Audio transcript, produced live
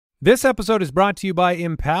This episode is brought to you by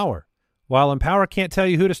Empower. While Empower can't tell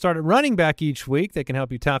you who to start at running back each week, they can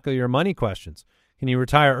help you tackle your money questions. Can you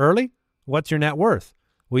retire early? What's your net worth?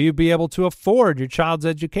 Will you be able to afford your child's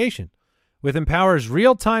education? With Empower's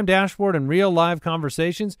real-time dashboard and real live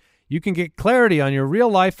conversations, you can get clarity on your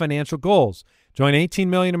real-life financial goals. Join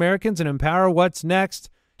 18 million Americans and empower what's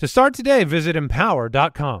next. To start today, visit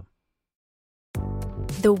empower.com.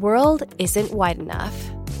 The world isn't wide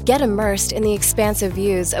enough. Get immersed in the expansive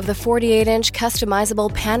views of the 48-inch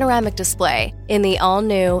customizable panoramic display in the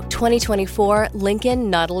all-new 2024 Lincoln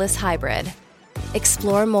Nautilus Hybrid.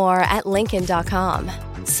 Explore more at Lincoln.com.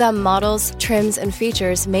 Some models, trims, and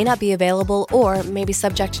features may not be available or may be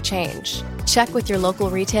subject to change. Check with your local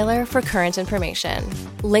retailer for current information.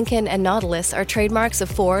 Lincoln and Nautilus are trademarks of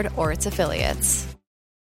Ford or its affiliates.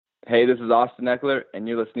 Hey, this is Austin Eckler, and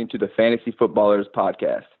you're listening to the Fantasy Footballers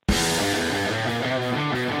Podcast.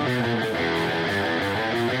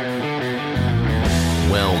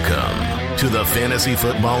 Welcome to the Fantasy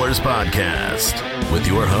Footballers Podcast with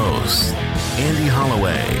your hosts, Andy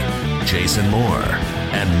Holloway, Jason Moore,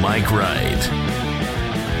 and Mike Wright.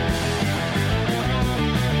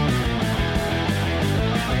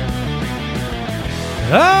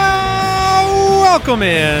 Welcome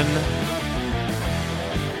in.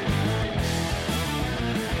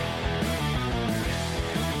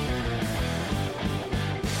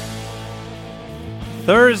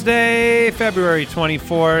 Thursday, February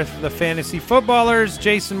 24th, the Fantasy Footballers,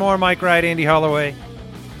 Jason Moore, Mike Wright, Andy Holloway.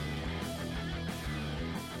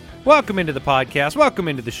 Welcome into the podcast. Welcome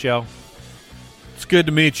into the show. It's good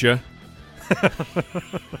to meet you.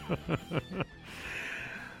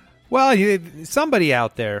 Well, somebody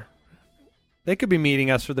out there, they could be meeting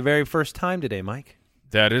us for the very first time today, Mike.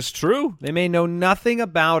 That is true. They may know nothing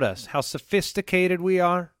about us, how sophisticated we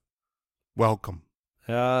are. Welcome.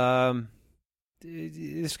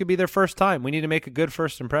 This could be their first time. We need to make a good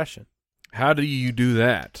first impression. How do you do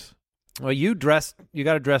that? Well, you got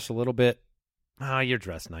to dress a little bit. You're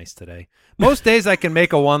dressed nice today. Most days I can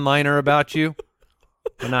make a one-liner about you,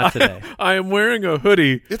 but not today. I am wearing a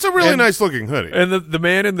hoodie. It's a really nice looking hoodie. And the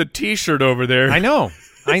man in the T-shirt over there. I know.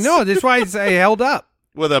 That's why I held up.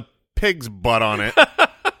 With a pig's butt on it.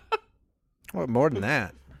 Well, more than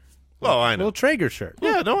that. Well, I know. Little Traeger shirt.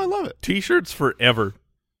 Yeah, no, I love it. T-shirts forever.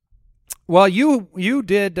 Well, you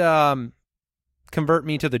did convert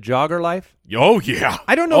me to the jogger life. Oh, yeah.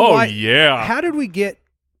 I don't know why. Oh, yeah. How did we get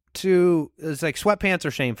to, it's like sweatpants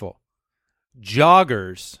are shameful.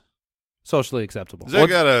 Joggers, socially acceptable. Does that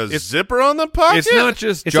got a zipper on the pocket? It's not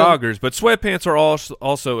just joggers, but sweatpants are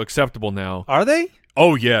also acceptable now. Are they?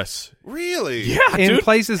 Oh, yes. Really? Yeah, In dude.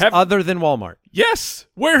 places other than Walmart. Yes.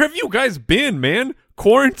 Where have you guys been, man?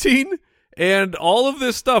 Quarantine and all of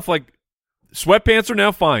this stuff. Like, sweatpants are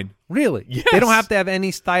now fine. Really? Yes. They don't have to have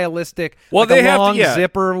any stylistic. Well, like they a have long to, yeah.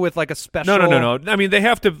 zipper with like a special. No. I mean, they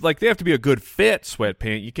have to be a good fit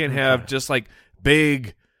sweatpant. You can't have just like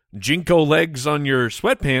big Jinko legs on your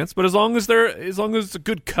sweatpants. But as long as it's a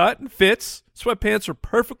good cut and fits, sweatpants are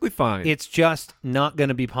perfectly fine. It's just not going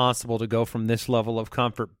to be possible to go from this level of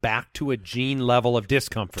comfort back to a jean level of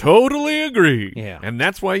discomfort. Totally agree. Yeah. And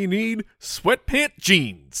that's why you need sweatpant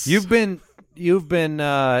jeans. You've been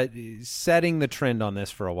setting the trend on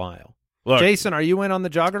this for a while. Look, Jason, are you in on the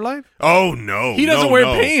jogger life? Oh, no. He doesn't wear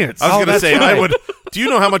pants. I was going to that's say, right. I would. Do you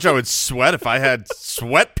know how much I would sweat if I had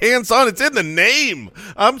sweatpants on? It's in the name.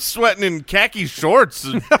 I'm sweating in khaki shorts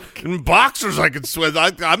and boxers. I could sweat.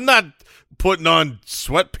 I'm not putting on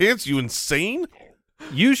sweatpants. You insane?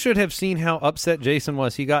 You should have seen how upset Jason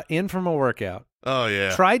was. He got in from a workout, Oh,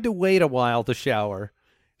 yeah. tried to wait a while to shower,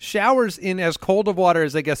 showers in as cold of water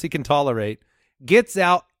as I guess he can tolerate, gets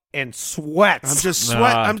out and sweats. I'm just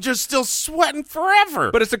sweating. I'm just still sweating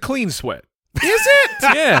forever. But it's a clean sweat. Is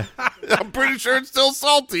it? Yeah. I'm pretty sure it's still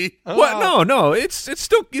salty. What? No. It's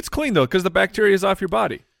clean though because the bacteria is off your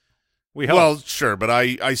body. We hope. Well, sure, but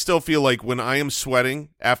I still feel like when I am sweating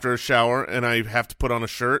after a shower and I have to put on a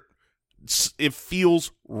shirt, it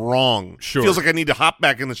feels wrong. Sure. It feels like I need to hop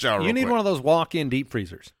back in the shower. you need one of those walk-in deep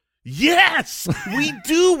freezers. Yes, we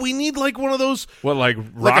do. We need like one of those. What, like a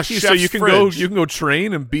Rocky? So chef's you can fridge. go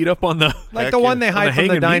train and beat up on the. Like Heck the one yeah. they hide the from the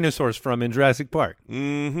hanging meat? dinosaurs from in Jurassic Park.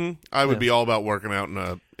 Mm-hmm. I would be all about working out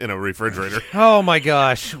in a refrigerator. Oh, my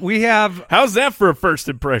gosh. We have... How's that for a first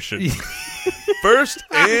impression? First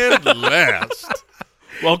and last.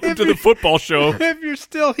 Welcome to the football show. If you're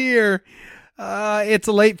still here, it's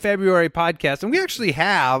a late February podcast, and we actually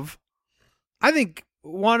have, I think,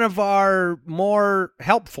 one of our more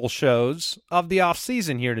helpful shows of the off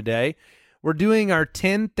season here today. We're doing our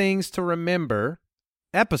 10 things to remember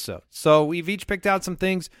episode. So we've each picked out some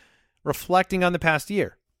things reflecting on the past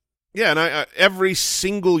year. Yeah, and I every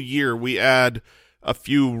single year we add a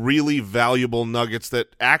few really valuable nuggets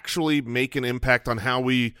that actually make an impact on how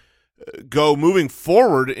we go moving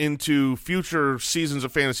forward into future seasons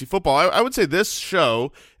of fantasy football. I would say this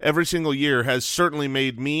show every single year has certainly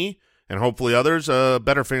made me, and hopefully others, a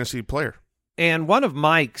better fantasy player. And one of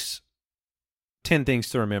Mike's 10 things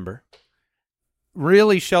to remember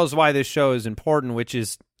really shows why this show is important, which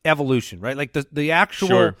is evolution, right? Like the actual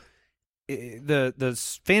Sure.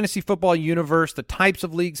 the fantasy football universe, the types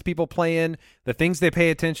of leagues people play in, the things they pay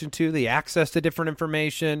attention to, the access to different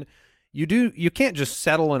information. You can't just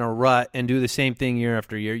settle in a rut and do the same thing year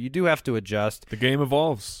after year. You do have to adjust. The game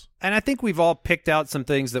evolves. And I think we've all picked out some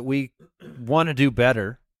things that we want to do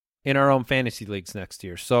better in our own fantasy leagues next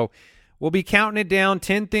year. So we'll be counting it down,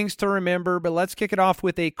 10 things to remember, but let's kick it off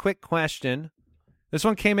with a quick question. This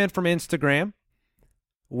one came in from Instagram.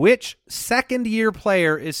 Which second-year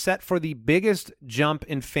player is set for the biggest jump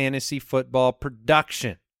in fantasy football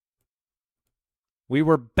production? We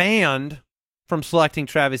were banned from selecting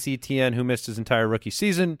Travis Etienne, who missed his entire rookie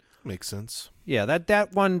season. Makes sense. Yeah,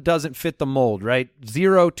 that one doesn't fit the mold, right?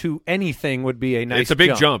 0 to anything would be a nice jump. It's a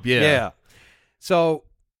big jump, yeah. Yeah. So,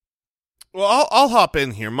 Well, I'll hop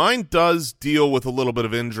in here. Mine does deal with a little bit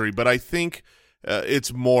of injury, but I think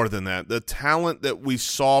it's more than that. The talent that we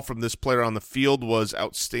saw from this player on the field was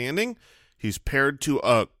outstanding. He's paired to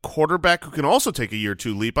a quarterback who can also take a year or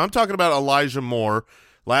two leap. I'm talking about Elijah Moore,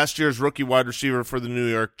 last year's rookie wide receiver for the New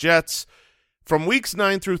York Jets. From weeks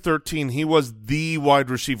 9 through 13, he was the wide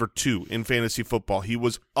receiver 2 in fantasy football. He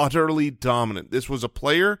was utterly dominant. This was a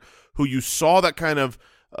player who you saw that kind of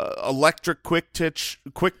electric, quick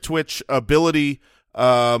twitch ability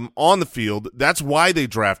on the field. That's why they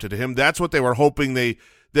drafted him. That's what they were hoping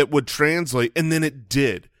that would translate, and then it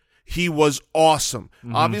did. He was awesome.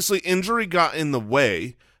 Mm-hmm. Obviously, injury got in the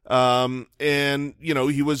way, and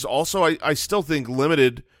he was also, I still think,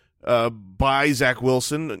 limited by Zach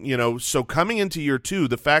Wilson. So coming into year 2,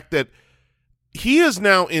 the fact that he is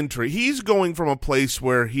now he's going from a place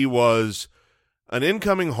where he was an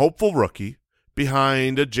incoming hopeful rookie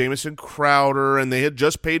behind a Jamison Crowder, and they had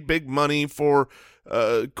just paid big money for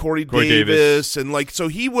Corey Davis, and so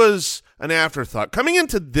he was an afterthought. Coming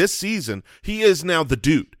into this season, he is now the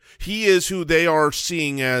dude. He is who they are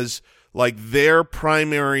seeing as their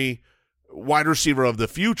primary wide receiver of the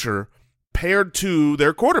future, paired to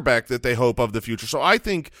their quarterback that they hope of the future. So I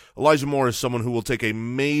think Elijah Moore is someone who will take a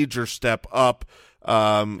major step up.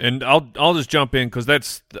 And I'll just jump in because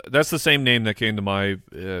that's the same name that came to my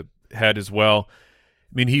head as well.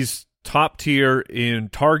 I mean, he's top tier in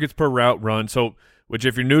targets per route run. So, which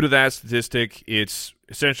if you're new to that statistic, it's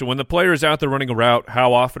essentially when the player is out there running a route,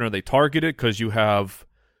 how often are they targeted? Because you have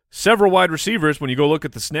several wide receivers. When you go look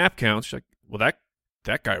at the snap counts, you're like, well,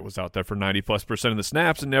 that guy was out there for 90+% of the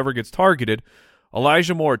snaps and never gets targeted.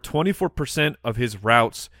 Elijah Moore, 24% of his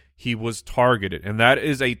routes he was targeted, and that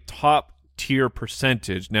is a top tier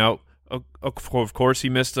percentage. Now, of course, he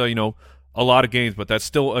missed a lot of games, but that's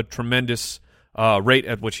still a tremendous rate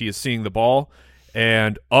at which he is seeing the ball.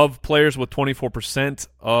 And of players with 24%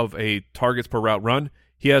 of a targets per route run,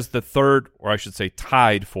 he has the third, or I should say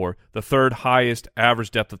tied for, the third highest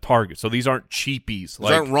average depth of target. So these aren't cheapies.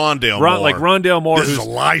 These aren't Rondale Moore. Like Rondale Moore, this is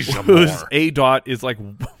Elijah Moore. Whose ADOT is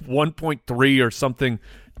 1.3 or something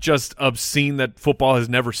just obscene that football has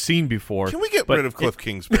never seen before. Can we get rid of Cliff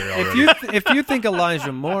Kingsbury already? if you think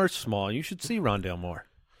Elijah Moore's small, you should see Rondale Moore.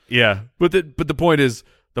 Yeah, but the point is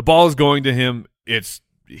the ball is going to him.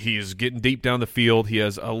 He is getting deep down the field. He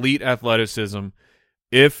has elite athleticism.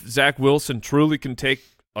 If Zach Wilson truly can take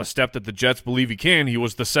a step that the Jets believe he can, he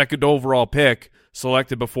was the second overall pick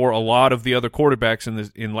selected before a lot of the other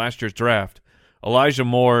quarterbacks in last year's draft. Elijah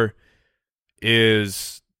Moore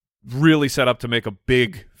is really set up to make a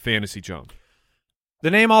big fantasy jump.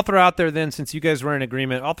 The name I'll throw out there then, since you guys were in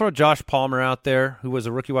agreement, I'll throw Josh Palmer out there, who was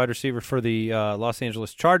a rookie wide receiver for the Los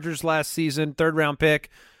Angeles Chargers last season, third-round pick.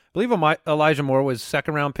 I believe Elijah Moore was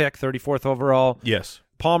second-round pick, 34th overall. Yes.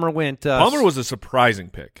 Palmer went Palmer was a surprising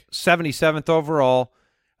pick. 77th overall.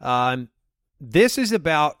 This is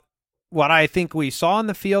about what I think we saw on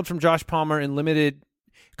the field from Josh Palmer in limited,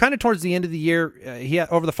 kind of towards the end of the year.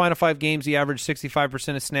 Over the final 5 games, he averaged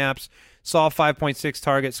 65% of snaps, saw 5.6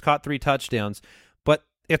 targets, caught 3 touchdowns. But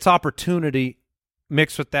it's opportunity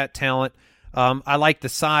mixed with that talent. I like the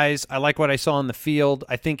size. I like what I saw on the field.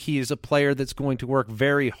 I think he is a player that's going to work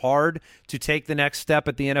very hard to take the next step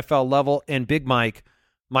at the NFL level. And Big Mike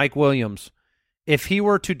Williams, if he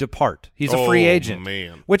were to depart, he's a free agent,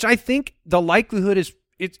 man. Which I think the likelihood is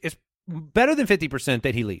it's better than 50%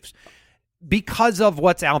 that he leaves. because of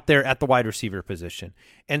what's out there at the wide receiver position.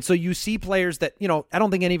 And so you see players that, I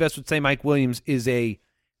don't think any of us would say Mike Williams is a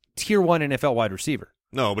tier 1 NFL wide receiver.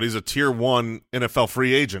 No, but he's a tier 1 NFL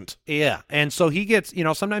free agent. Yeah. And so he gets,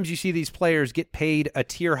 sometimes you see these players get paid a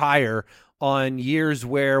tier higher on years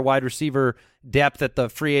where wide receiver depth at the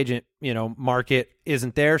free agent, market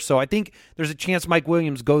isn't there. So I think there's a chance Mike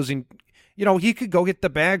Williams goes in, he could go get the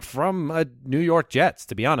bag from New York Jets,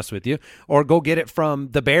 to be honest with you, or go get it from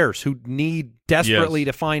the Bears, who need desperately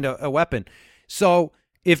to find a weapon. So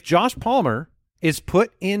if Josh Palmer is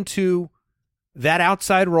put into that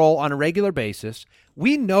outside role on a regular basis,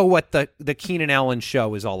 we know what the Keenan Allen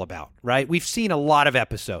show is all about, right? We've seen a lot of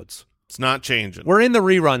episodes. It's not changing. We're in the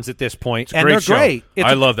reruns at this point, and great they're show. great.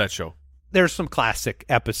 I love that show. There's some classic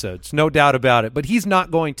episodes, no doubt about it. But he's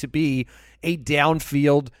not going to be a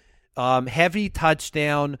downfield, heavy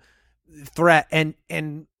touchdown threat.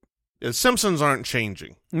 And The Simpsons aren't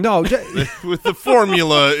changing. no, With the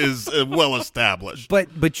formula is well established.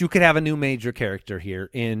 but you could have a new major character here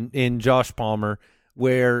in Josh Palmer,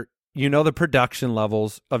 where the production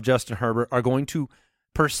levels of Justin Herbert are going to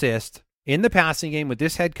persist in the passing game with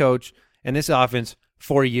this head coach and this offense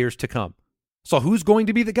for years to come. So who's going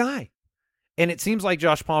to be the guy? And it seems like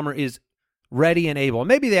Josh Palmer is ready and able.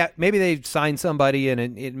 Maybe they signed somebody and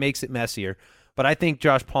it makes it messier. But I think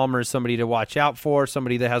Josh Palmer is somebody to watch out for,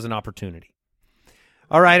 somebody that has an opportunity.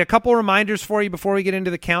 All right, a couple reminders for you before we get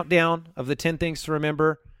into the countdown of the 10 things to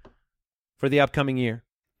remember for the upcoming year.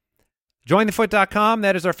 JoinTheFoot.com,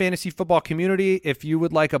 that is our fantasy football community. If you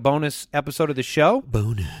would like a bonus episode of the show.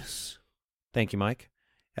 Bonus. Thank you, Mike.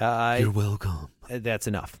 You're welcome. That's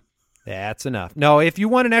enough. That's enough. No, if you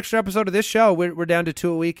want an extra episode of this show, we're down to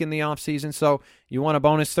 2 a week in the off season. So you want a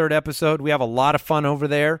bonus third episode, we have a lot of fun over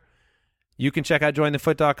there. You can check out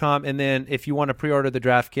jointhefoot.com. And then if you want to pre-order the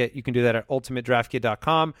draft kit, you can do that at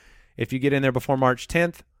ultimatedraftkit.com. If you get in there before March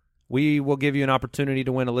 10th, we will give you an opportunity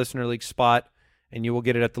to win a Listener League spot, and you will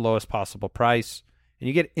get it at the lowest possible price. And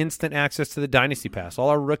you get instant access to the Dynasty Pass. All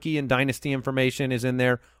our rookie and Dynasty information is in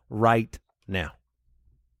there right now.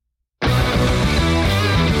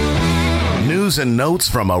 News and notes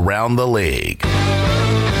from around the league.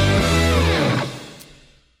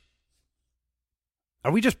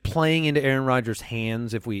 Are we just playing into Aaron Rodgers'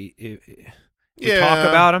 hands if we Yeah. talk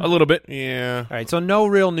about him? A little bit. Yeah. All right, so no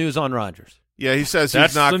real news on Rodgers. Yeah, he says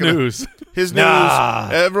That's he's not the going to. news. His Nah.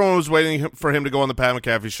 news, everyone was waiting for him to go on the Pat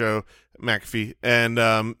McAfee show, McAfee, and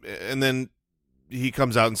then he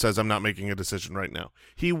comes out and says, I'm not making a decision right now.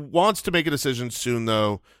 He wants to make a decision soon,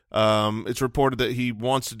 though. It's reported that he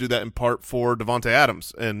wants to do that in part for Devontae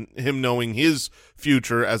Adams and him knowing his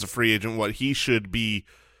future as a free agent, what he should be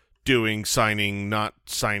doing, signing, not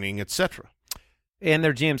signing, etc. And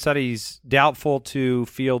their GM said he's doubtful to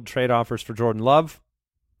field trade offers for Jordan Love.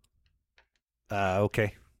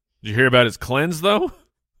 Okay. Did you hear about his cleanse, though?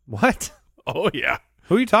 What? Oh, yeah.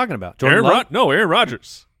 Who are you talking about? Jordan Love? Aaron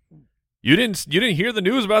Rodgers. You didn't hear the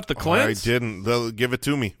news about the cleanse? I didn't. They'll give it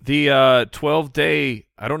to me. The 12-day,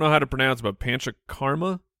 I don't know how to pronounce, but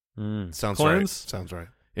panchakarma Sounds cleanse right. Sounds right.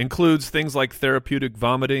 includes things like therapeutic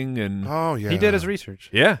vomiting and Oh, yeah. He did his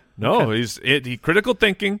research. yeah, no, Okay. he critical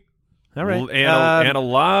thinking. All right. and a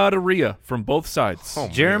lot of RIA from both sides. Oh,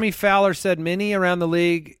 Jeremy Fowler said many around the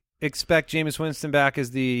league expect Jameis Winston back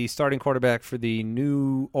as the starting quarterback for the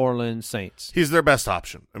New Orleans Saints. He's their best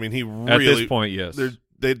option. I mean, he At really. this point, yes.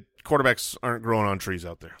 Quarterbacks aren't growing on trees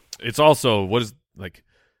out there. It's also what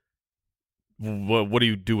do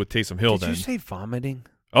you do with Taysom Hill Did then? you say vomiting?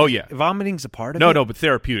 Oh yeah, Vomiting's a part of it? no, but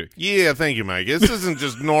therapeutic. Yeah, thank you, Mike. This isn't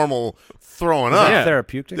just normal throwing Is up. that Yeah.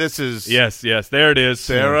 therapeutic? This is Yes, there it is.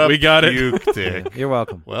 therapeutic. We got it. You're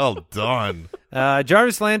welcome. Well done.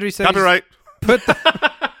 Jarvis Landry said Copyright. put the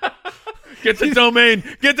Get the domain.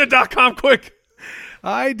 Get the .com quick.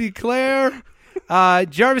 I declare.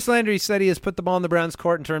 Jarvis Landry said he has put the ball in the Browns'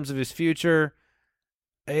 court in terms of his future.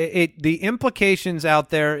 The implications out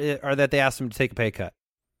there are that they asked him to take a pay cut.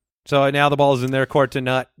 So now the ball is in their court to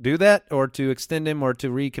not do that or to extend him or to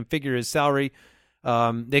reconfigure his salary.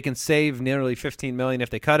 They can save nearly $15 million if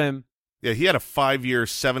they cut him. Yeah, he had a 5-year,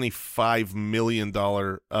 $75 million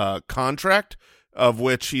contract, of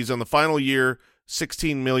which he's on the final year,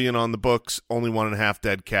 $16 million on the books, only 1.5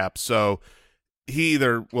 dead cap. So he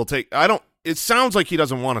either will take. It sounds like he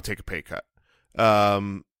doesn't want to take a pay cut,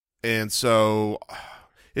 and so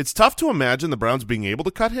it's tough to imagine the Browns being able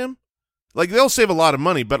to cut him. Like, they'll save a lot of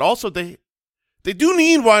money, but also they do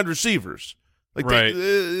need wide receivers. Like, Right.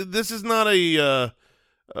 This is not a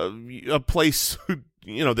place.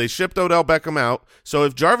 They shipped Odell Beckham out. So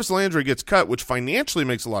if Jarvis Landry gets cut, which financially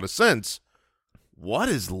makes a lot of sense, what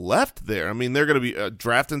is left there? I mean, they're going to be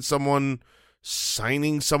drafting someone,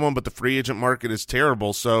 signing someone, but the free agent market is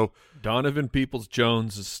terrible. So Donovan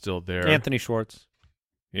Peoples-Jones is still there. Anthony Schwartz.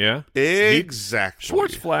 Yeah? exactly.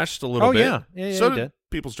 Schwartz flashed a little bit. Yeah, So he did.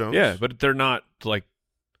 Peoples-Jones. Yeah, but they're not like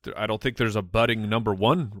 – I don't think there's a budding number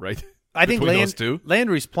one right I think between those two.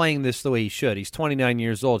 Landry's playing this the way he should. He's 29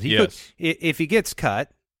 years old. He could, if he gets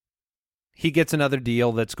cut, he gets another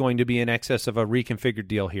deal that's going to be in excess of a reconfigured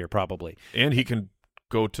deal here probably. And he can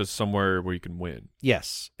go to somewhere where he can win.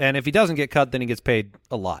 Yes, and if he doesn't get cut, then he gets paid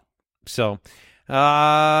a lot. So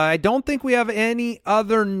I don't think we have any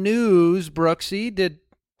other news, Brooksy.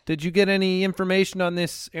 Did you get any information on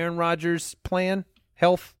this Aaron Rodgers plan,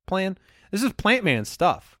 health plan? This is Plant Man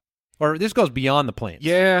stuff, or this goes beyond the plants.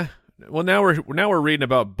 Yeah. Well, now we're reading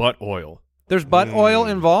about butt oil. There's butt oil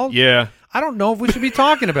involved? Yeah. I don't know if we should be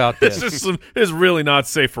talking about this. It's really not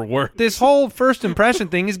safe for work. This whole first impression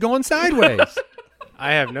thing is going sideways.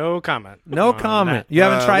 I have no comment. No on comment. that. You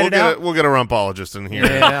haven't tried it out? We'll get a rumpologist in here.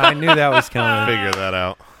 Yeah, I knew that was coming. Figure that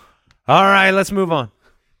out. All right, let's move on.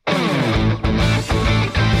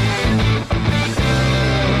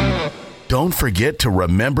 Don't forget to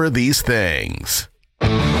remember these things.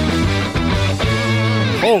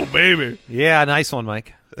 Oh, baby. Yeah, nice one,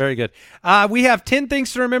 Mike. Very good. We have 10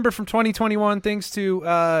 things to remember from 2021, things to,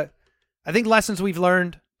 I think, lessons we've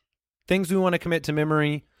learned, things we want to commit to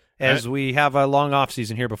memory as we have a long off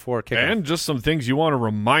season here before kickoff. And just some things you want to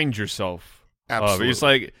remind yourself Absolutely. of. It's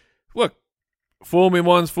like, look, fool me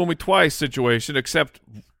once, fool me twice situation, except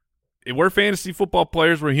we're fantasy football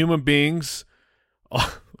players. We're human beings.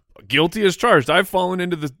 Guilty as charged. I've fallen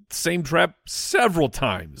into the same trap several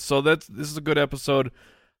times. So this is a good episode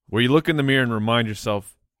where you look in the mirror and remind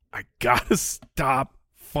yourself, I got to stop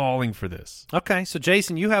falling for this. Okay, so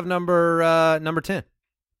Jason, you have number 10.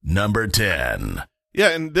 Number 10. Yeah,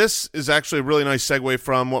 and this is actually a really nice segue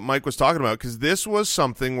from what Mike was talking about, because this was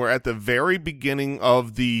something where at the very beginning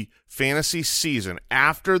of the fantasy season,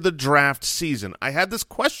 after the draft season, I had this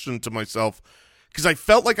question to myself because I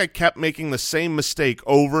felt like I kept making the same mistake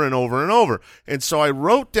over and over and over. And so I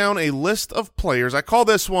wrote down a list of players. I call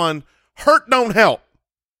this one Hurt Don't Help.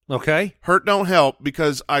 Okay. Hurt Don't Help,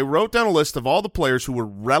 because I wrote down a list of all the players who were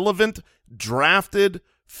relevant, drafted,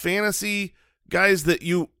 fantasy guys that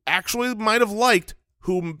you actually might have liked,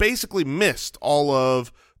 who basically missed all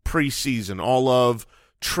of preseason, all of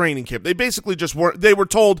training camp. They basically just weren't. They were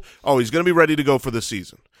told, oh, he's going to be ready to go for the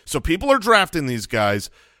season. So people are drafting these guys,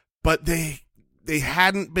 but they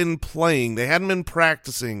hadn't been playing. They hadn't been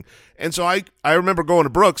practicing. And so I remember going to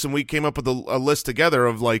Brooks, and we came up with a list together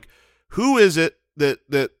of, like, who is it that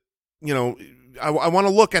you know, I want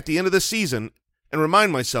to look at the end of the season and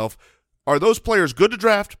remind myself, are those players good to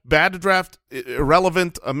draft, bad to draft,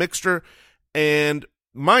 irrelevant, a mixture? And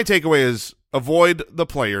my takeaway is avoid the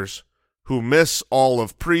players who miss all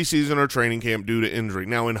of preseason or training camp due to injury.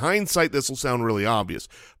 Now, in hindsight, this will sound really obvious,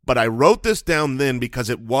 but I wrote this down then because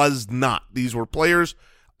it was not. These were players.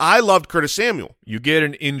 I loved Curtis Samuel. You get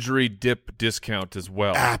an injury dip discount as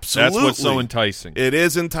well. Absolutely. That's what's so enticing. It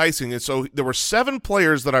is enticing. And so there were 7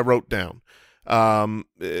 players that I wrote down.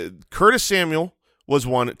 Curtis Samuel was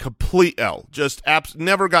one, complete L. Just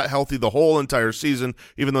never got healthy the whole entire season,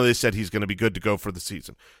 even though they said he's going to be good to go for the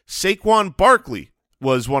season. Saquon Barkley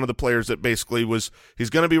was one of the players that basically he's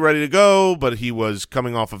going to be ready to go, but he was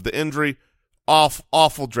coming off of the injury.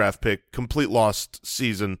 Awful draft pick, complete lost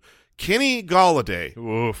season. Kenny Golladay.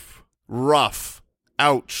 Oof. Rough.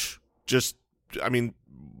 Ouch. Just, I mean,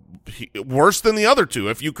 worse than the other two,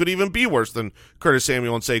 if you could even be worse than Curtis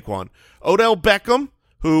Samuel and Saquon. Odell Beckham,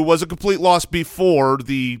 who was a complete loss before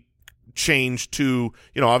the change to,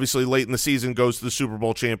 you know, obviously late in the season goes to the Super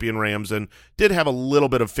Bowl champion Rams and did have a little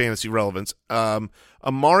bit of fantasy relevance.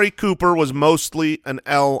 Amari Cooper was mostly an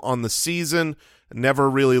L on the season, never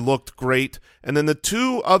really looked great. And then the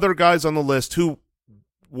 2 other guys on the list who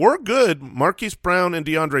were good, Marquise Brown and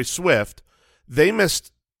DeAndre Swift, they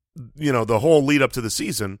missed, you know, the whole lead up to the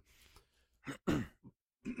season.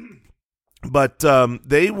 But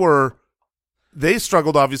they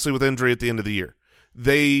struggled obviously with injury at the end of the year.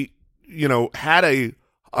 They, you know, had a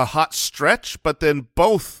hot stretch, but then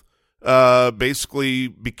both basically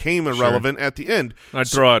became irrelevant at the end. I'd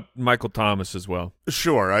throw out Michael Thomas as well.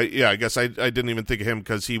 Sure. I guess I didn't even think of him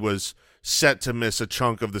because he was set to miss a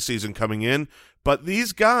chunk of the season coming in. But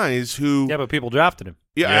these guys who... Yeah, but people drafted him.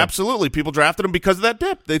 Yeah, absolutely. People drafted him because of that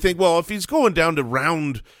dip. They think, well, if he's going down to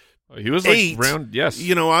round... He was 8, like round, yes.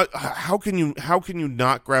 You know, how can you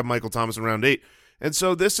not grab Michael Thomas in round 8? And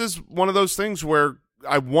so this is one of those things where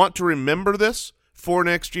I want to remember this for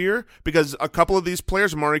next year because a couple of these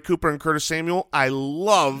players, Amari Cooper and Curtis Samuel, I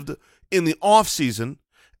loved in the off season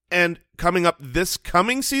and coming up this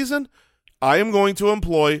coming season, I am going to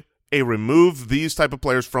employ a remove these type of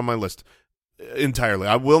players from my list entirely.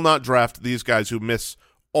 I will not draft these guys who miss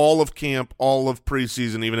all of camp, all of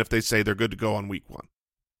preseason, even if they say they're good to go on week 1.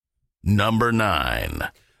 Number 9.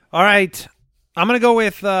 All right. I'm going to go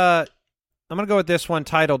with this one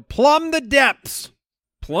titled Plumb the Depths.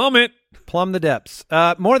 Plummet. Plumb the depths.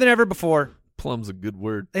 More than ever before. Plum's a good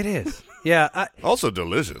word. It is. Yeah. Also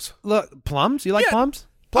delicious. Look, plums? You like plums?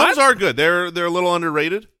 Plums are good. They're a little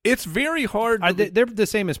underrated. It's very hard. They're the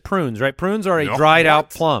same as prunes, right? Prunes are a dried out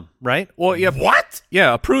plum, right? Well, yeah. What?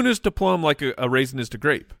 Yeah, a prune is to plum like a raisin is to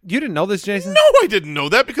grape. You didn't know this, Jason? No, I didn't know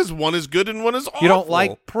that because one is good and one is awful. You don't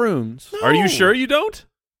like prunes? No. Are you sure you don't?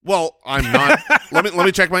 Well, I'm not. let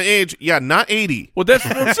me check my age. Yeah, not 80. Well, that's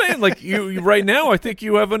what I'm saying. Like you right now, I think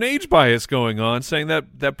you have an age bias going on, saying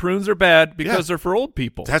that prunes are bad because they're for old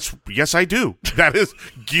people. Yes, I do. That is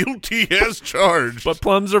guilty as charged. But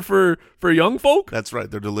plums are for young folk. That's right.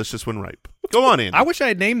 They're delicious when ripe. Go on, Andy. I wish I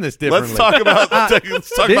had named this differently. Let's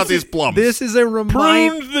talk about these plums. This is a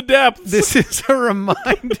reminder. Prune the depths. This is a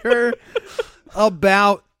reminder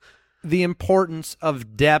about the importance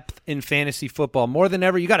of depth in fantasy football. More than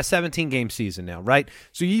ever, you got a 17-game season now, right?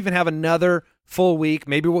 So you even have another full week.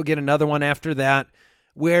 Maybe we'll get another one after that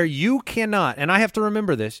where you cannot, and I have to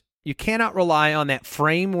remember this, you cannot rely on that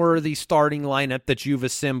frame-worthy starting lineup that you've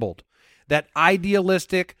assembled. That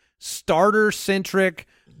idealistic, starter-centric,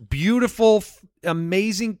 beautiful,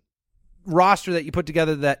 amazing roster that you put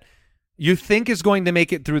together that you think is going to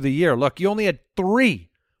make it through the year. Look, you only had 3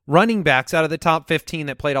 running backs out of the top 15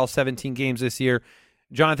 that played all 17 games this year,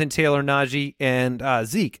 Jonathan Taylor, Najee, and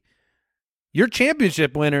Zeke. Your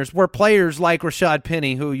championship winners were players like Rashad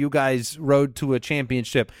Penny, who you guys rode to a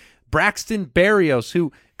championship, Braxton Berrios,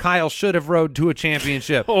 who Kyle should have rode to a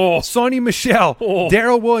championship, Sonny Michel,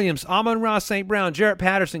 Darrell Williams, Amon-Ra St. Brown, Jarrett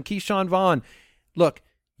Patterson, Keyshawn Vaughn. Look,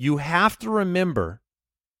 you have to remember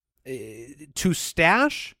to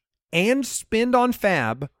stash and spend on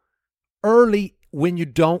fab early when you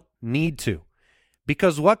don't need to.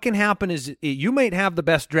 Because what can happen is you might have the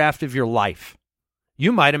best draft of your life.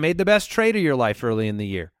 You might have made the best trade of your life early in the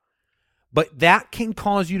year. But that can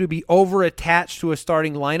cause you to be over-attached to a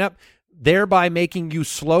starting lineup, thereby making you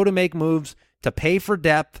slow to make moves, to pay for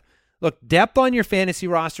depth. Look, depth on your fantasy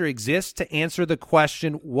roster exists to answer the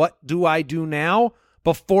question, what do I do now,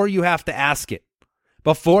 before you have to ask it,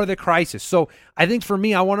 before the crisis. So I think for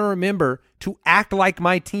me, I want to remember to act like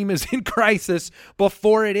my team is in crisis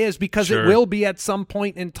before it is, because it will be at some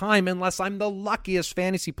point in time, unless I'm the luckiest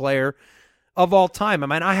fantasy player of all time. I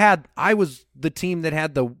mean, I was the team that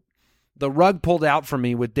had the rug pulled out from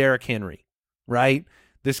me with Derrick Henry, right?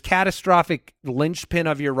 This catastrophic linchpin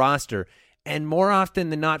of your roster. And more often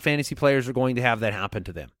than not, fantasy players are going to have that happen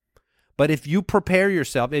to them. But if you prepare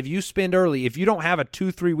yourself, if you spend early, if you don't have a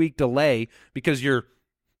 2-3 week delay because you're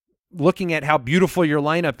looking at how beautiful your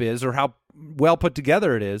lineup is or how well put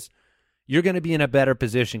together it is, you're going to be in a better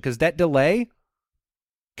position, because that delay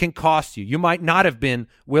can cost you. You might not have been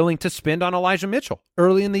willing to spend on Elijah Mitchell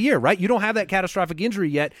early in the year, right? You don't have that catastrophic injury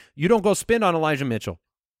yet. You don't go spend on Elijah Mitchell.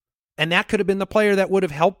 And that could have been the player that would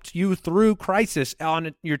have helped you through crisis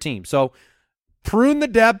on your team. So prune the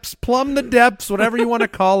depths, plumb the depths, whatever you want to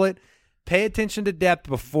call it. Pay attention to depth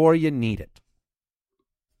before you need it.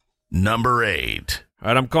 Number 8. All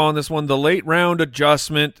right, I'm calling this one the late round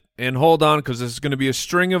adjustment. And hold on, because this is going to be a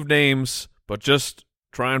string of names, but just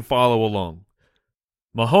try and follow along.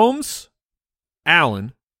 Mahomes,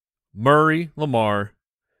 Allen, Murray, Lamar,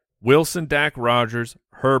 Wilson, Dak, Rodgers,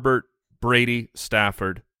 Herbert, Brady,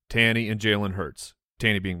 Stafford, Tanny, and Jalen Hurts.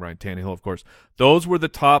 Tanny being Ryan Tannehill, of course. Those were the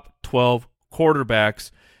top 12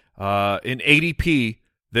 quarterbacks in ADP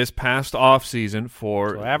this past offseason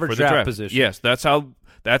for average for the draft position. Yes, that's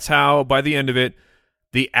how by the end of it,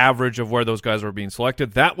 the average of where those guys were being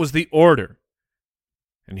selected. That was the order.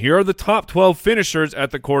 And here are the top 12 finishers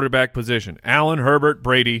at the quarterback position. Allen, Herbert,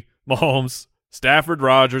 Brady, Mahomes, Stafford,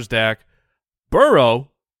 Rodgers, Dak,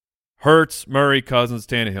 Burrow, Hurts, Murray, Cousins,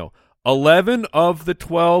 Tannehill. 11 of the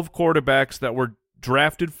 12 quarterbacks that were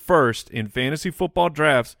drafted first in fantasy football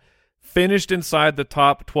drafts finished inside the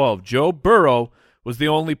top 12. Joe Burrow was the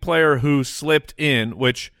only player who slipped in,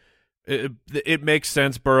 which it makes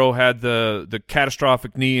sense. Burrow had the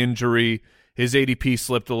catastrophic knee injury. His ADP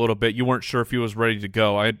slipped a little bit. You weren't sure if he was ready to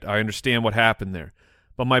go. I understand what happened there.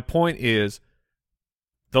 But my point is,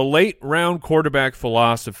 the late round quarterback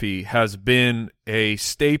philosophy has been a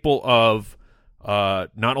staple of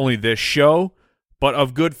not only this show, but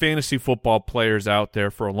of good fantasy football players out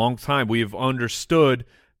there for a long time. We have understood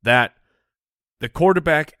that the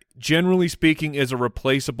quarterback generally speaking, is a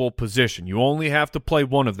replaceable position. You only have to play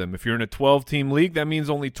one of them. If you're in a 12-team league, that means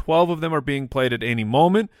only 12 of them are being played at any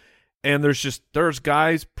moment, and there's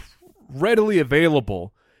guys readily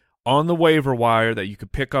available on the waiver wire that you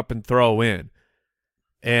could pick up and throw in.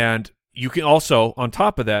 And you can also, on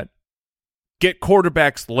top of that, get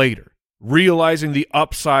quarterbacks later, realizing the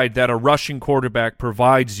upside that a rushing quarterback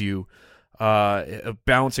provides you,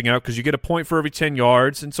 balancing out, because you get a point for every 10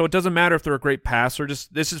 yards, and so it doesn't matter if they're a great passer.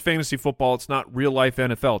 Just this is fantasy football. It's not real-life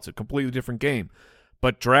NFL. It's a completely different game.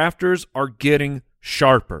 But drafters are getting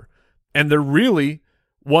sharper, and there really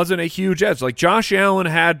wasn't a huge edge. Like Josh Allen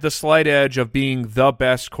had the slight edge of being the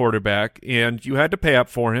best quarterback, and you had to pay up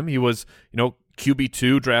for him. He was,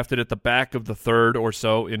 QB2, drafted at the back of the third or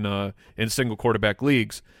so in single quarterback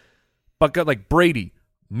leagues. But got like Brady,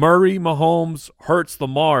 Murray, Mahomes, Hurts,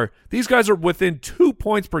 Lamar, these guys are within 2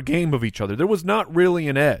 points per game of each other. There was not really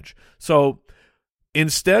an edge. So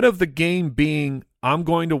instead of the game being, I'm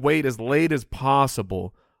going to wait as late as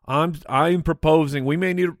possible, I'm proposing we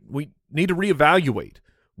need to reevaluate.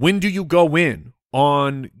 When do you go in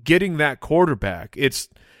on getting that quarterback? It's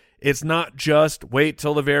not just wait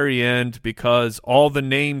till the very end because all the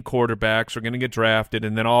named quarterbacks are going to get drafted,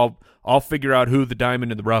 and then I'll figure out who the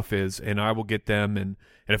diamond in the rough is, and I will get them, and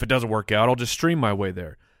if it doesn't work out, I'll just stream my way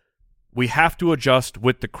there. We have to adjust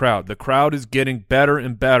with the crowd. The crowd is getting better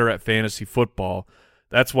and better at fantasy football.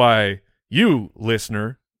 That's why you,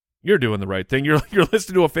 listener, you're doing the right thing. You're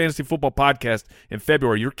listening to a fantasy football podcast in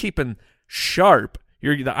February. You're keeping sharp.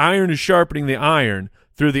 The iron is sharpening the iron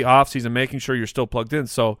through the offseason, making sure you're still plugged in.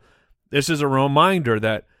 So this is a reminder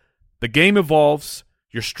that the game evolves,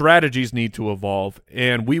 your strategies need to evolve,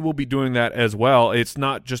 and we will be doing that as well. It's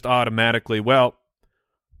not just automatically, well,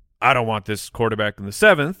 I don't want this quarterback in the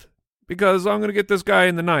 7th because I'm going to get this guy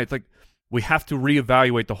in the 9th. Like, we have to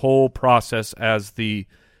reevaluate the whole process as the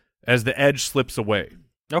edge slips away.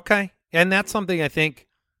 Okay. And that's something I think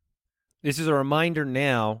this is a reminder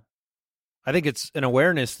now. I think it's an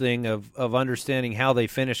awareness thing of understanding how they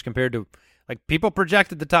finished compared to, like, people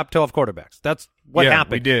projected the top 12 quarterbacks. That's what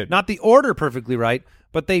happened. We did. Not the order perfectly right,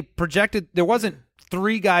 but they projected there wasn't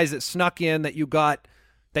 3 guys that snuck in that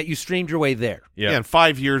you streamed your way there. Yeah, and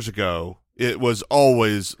 5 years ago, it was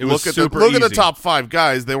always look at easy. the top 5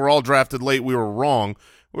 guys. They were all drafted late. We were wrong.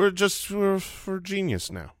 We're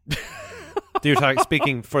genius now. You're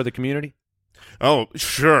speaking for the community? Oh,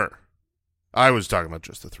 sure. I was talking about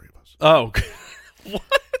just the 3 of us. Oh, what?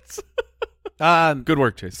 Good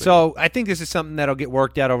work, Chase. So I think this is something that'll get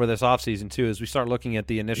worked out over this offseason, too, as we start looking at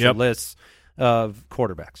the initial lists of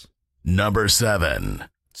quarterbacks. Number 7.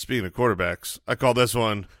 Speaking of quarterbacks, I call this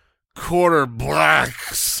one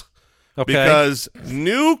quarterbacks. Okay. Because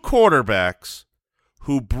new quarterbacks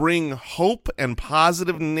who bring hope and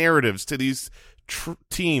positive narratives to these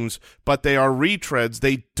teams, but they are retreads.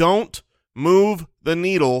 They don't move the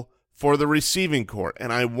needle for the receiving corps,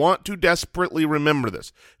 and I want to desperately remember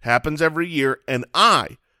this. It happens every year, and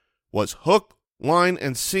I was hook, line,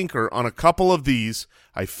 and sinker on a couple of these.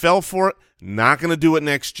 I fell for it, not going to do it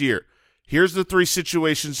next year. Here's the 3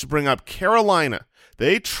 situations to bring up. Carolina,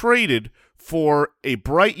 they traded for a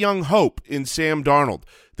bright young hope in Sam Darnold.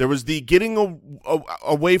 There was the getting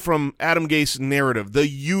away from Adam Gase narrative, the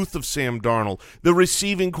youth of Sam Darnold, the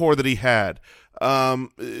receiving corps that he had,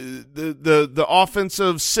 the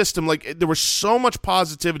offensive system. Like, there was so much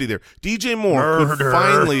positivity there. DJ Moore could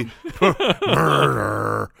finally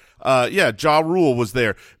Ja Rule was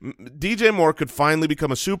there. DJ Moore could finally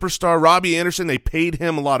become a superstar. Robbie Anderson, they paid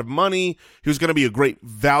him a lot of money. He was going to be a great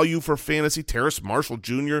value for fantasy. Terrace Marshall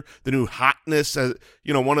Jr., the new hotness, as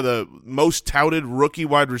one of the most touted rookie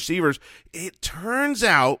wide receivers. It turns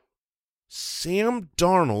out Sam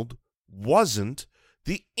Darnold wasn't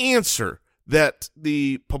the answer that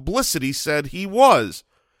the publicity said he was.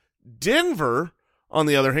 Denver, on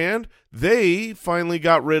the other hand, they finally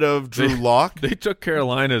got rid of Drew Lock. They took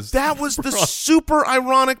Carolina's. That was the super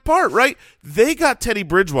ironic part, right? They got Teddy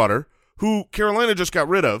Bridgewater, who Carolina just got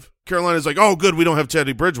rid of. Carolina's like, oh, good, we don't have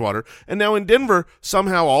Teddy Bridgewater. And now in Denver,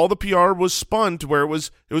 somehow all the PR was spun to where it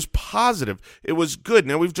was positive. It was good.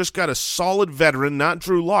 Now we've just got a solid veteran, not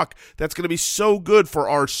Drew Lock, that's going to be so good for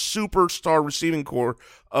our superstar receiving corps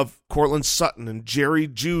of Cortland Sutton and Jerry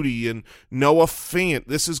Jeudy and Noah Fant.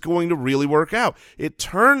 This is going to really work out. It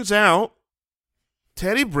turns out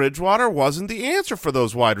Teddy Bridgewater wasn't the answer for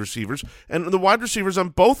those wide receivers, and the wide receivers on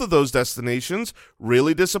both of those destinations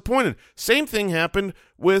really disappointed. Same thing happened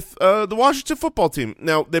with the Washington football team.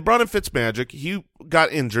 Now, they brought in Fitzmagic. He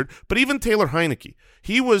got injured, but even Taylor Heineke,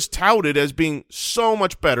 he was touted as being so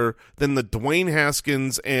much better than the Dwayne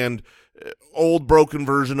Haskins and old broken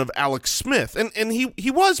version of Alex Smith, and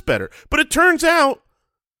he was better. But it turns out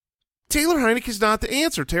Taylor Heinicke is not the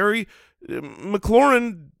answer. Terry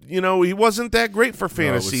McLaurin, he wasn't that great for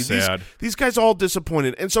fantasy. No, it was sad. These guys all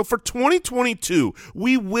disappointed. And so for 2022,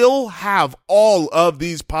 we will have all of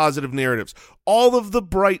these positive narratives, all of the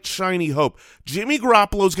bright, shiny hope. Jimmy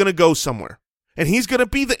Garoppolo is going to go somewhere, and he's going to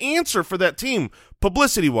be the answer for that team,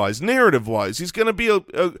 publicity-wise, narrative-wise. He's going to be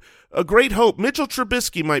a great hope. Mitchell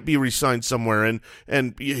Trubisky might be re-signed somewhere,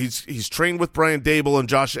 and he's trained with Brian Dable and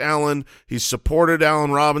Josh Allen. He's supported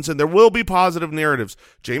Allen Robinson. There will be positive narratives.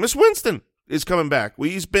 Jameis Winston is coming back.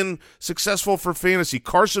 He's been successful for fantasy.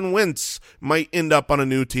 Carson Wentz might end up on a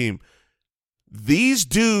new team. These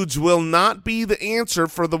dudes will not be the answer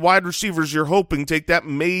for the wide receivers you're hoping take that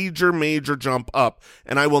major, major jump up,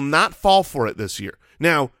 and I will not fall for it this year.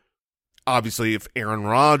 Now, obviously, if Aaron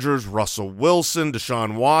Rodgers, Russell Wilson,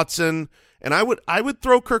 Deshaun Watson, and I would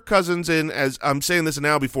throw Kirk Cousins in, as I'm saying this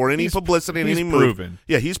now before any publicity and any move. Proven.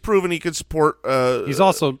 Yeah, he's proven he could support. He's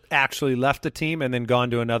also actually left a team and then gone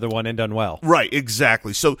to another one and done well. Right,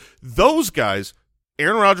 exactly. So those guys,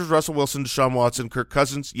 Aaron Rodgers, Russell Wilson, Deshaun Watson, Kirk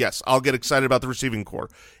Cousins, yes, I'll get excited about the receiving core.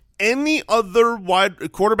 Any other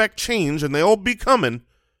wide quarterback change, and they all be coming,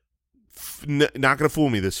 not going to fool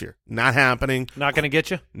me this year. Not happening. Not going to get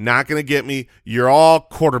you? Not going to get me. You're all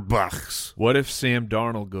quarterbacks. What if Sam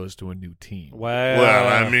Darnold goes to a new team? Well,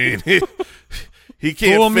 I mean, he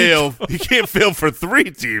can't fail. He can't fail for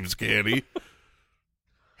 3 teams, can he?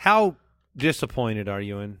 How disappointed are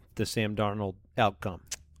you in the Sam Darnold outcome?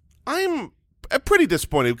 I'm pretty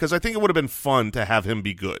disappointed because I think it would have been fun to have him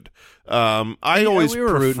be good. I always we were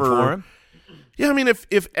prefer rooting for him. Yeah, I mean,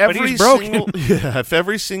 if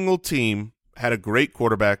every single team had a great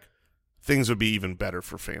quarterback, things would be even better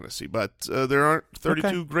for fantasy. But there aren't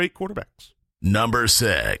 32 great quarterbacks. Number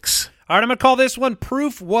 6. All right, I'm going to call this one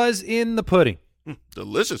Proof Was in the Pudding.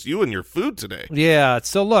 Delicious. You and your food today. Yeah,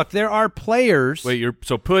 so look, there are players. Wait,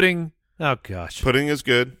 so pudding? Oh, gosh. Pudding is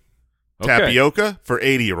good. Okay. Tapioca for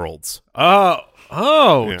 80-year-olds. Oh,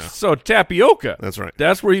 Yeah. So tapioca. That's right.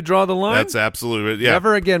 That's where you draw the line? That's absolutely yeah.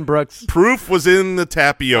 Never again, Brooks. Proof was in the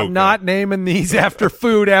tapioca. I'm not naming these after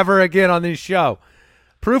food ever again on this show.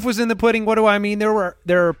 Proof was in the pudding. What do I mean? There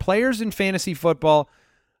are players in fantasy football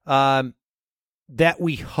that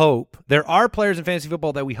we hope. There are players in fantasy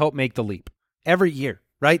football that we hope make the leap every year,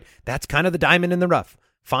 right? That's kind of the diamond in the rough.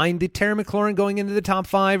 Find the Terry McLaurin going into the top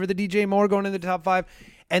 5 or the DJ Moore going into the top 5.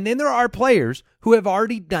 And then there are players who have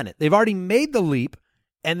already done it. They've already made the leap,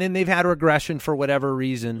 and then they've had regression for whatever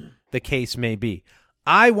reason the case may be.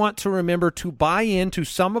 I want to remember to buy into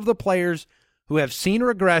some of the players who have seen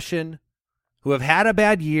regression, who have had a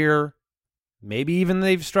bad year, maybe even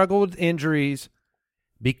they've struggled with injuries,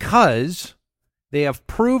 because they have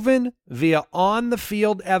proven via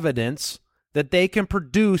on-the-field evidence that they can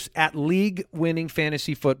produce at league-winning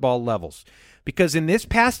fantasy football levels. Because in this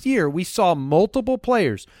past year, we saw multiple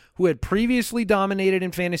players who had previously dominated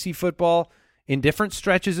in fantasy football in different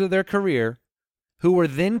stretches of their career who were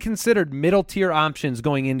then considered middle-tier options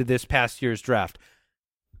going into this past year's draft.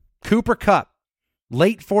 Cooper Kupp,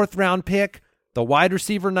 late 4th-round pick, the wide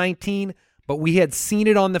receiver 19, but we had seen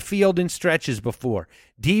it on the field in stretches before.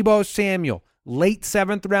 Deebo Samuel, late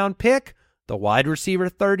 7th-round pick, the wide receiver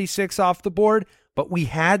 36 off the board, but we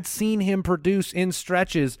had seen him produce in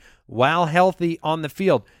stretches while healthy on the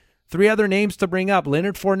field. 3 other names to bring up.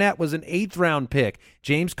 Leonard Fournette was an 8th-round pick.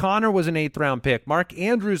 James Conner was an 8th-round pick. Mark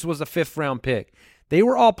Andrews was a 5th-round pick. They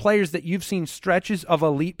were all players that you've seen stretches of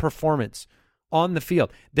elite performance on the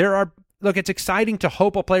field. Look, it's exciting to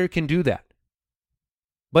hope a player can do that,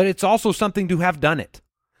 but it's also something to have done it.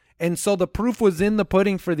 And so the proof was in the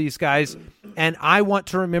pudding for these guys, and I want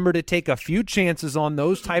to remember to take a few chances on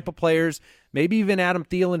those type of players. Maybe even Adam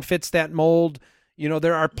Thielen fits that mold. You know,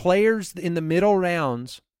 there are players in the middle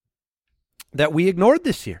rounds that we ignored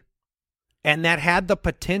this year and that had the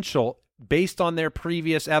potential, based on their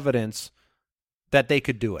previous evidence, that they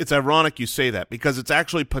could do it. It's ironic you say that because it's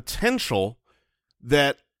actually potential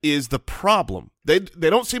that is the problem. They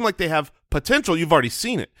don't seem like they have potential. You've already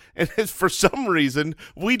seen it. And for some reason,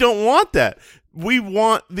 we don't want that. We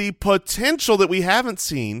want the potential that we haven't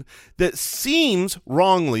seen that seems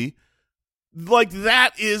wrongly like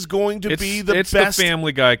that is going to be the best. It's the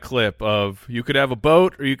Family Guy clip of you could have a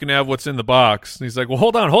boat or you can have what's in the box. And he's like, well,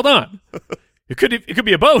 hold on. It could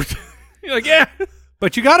be a boat. You're like, yeah.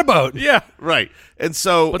 But you got a boat. Yeah. Right. And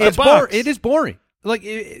so but it is boring. Like,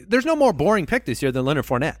 there's no more boring pick this year than Leonard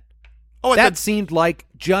Fournette. Oh, that seemed like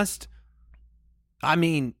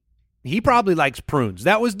he probably likes prunes.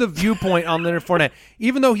 That was the viewpoint on Leonard Fournette.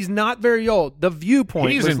 Even though he's not very old, the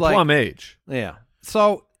viewpoint he's was in like, plum age. Yeah.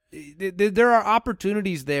 So there are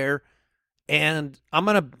opportunities there, and I'm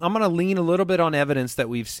gonna lean a little bit on evidence that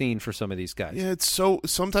we've seen for some of these guys. Yeah, it's so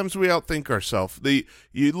sometimes we outthink ourselves.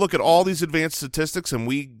 You look at all these advanced statistics, and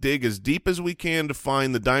we dig as deep as we can to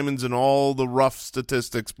find the diamonds in all the rough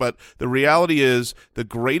statistics. But the reality is, the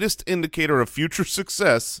greatest indicator of future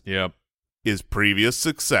success is previous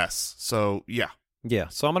success. So yeah.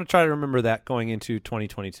 So I'm gonna try to remember that going into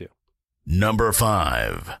 2022. Number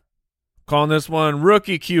 5. Calling this one,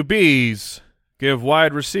 rookie QBs give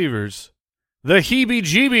wide receivers the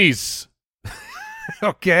heebie-jeebies.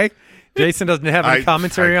 Okay. Jason doesn't have any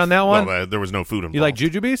commentary on that one? Well, there was no food involved. You like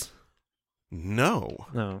jujubes? No.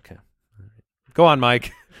 Oh, okay. Go on,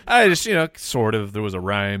 Mike. I just, sort of. There was a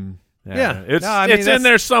rhyme. Yeah. It's in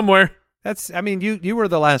there somewhere. You were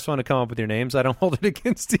the last one to come up with your names. I don't hold it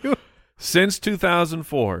against you. Since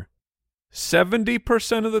 2004,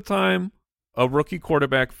 70% of the time, a rookie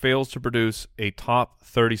quarterback fails to produce a top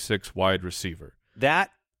 36 wide receiver.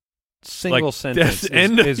 That single sentence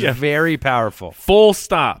is yeah. very powerful. Full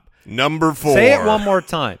stop. Number 4. Say it one more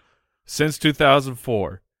time. Since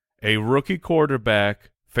 2004, a rookie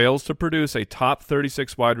quarterback fails to produce a top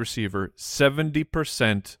 36 wide receiver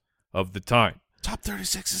 70% of the time. Top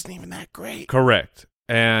 36 isn't even that great. Correct.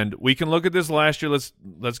 And we can look at this last year.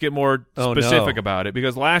 Let's get more specific about it,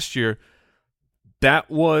 because last year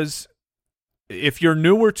that was, if you're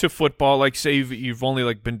newer to football, like say you've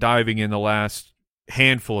only been diving in the last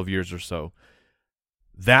handful of years or so,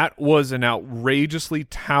 that was an outrageously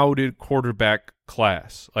touted quarterback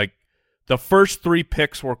class. Like the first 3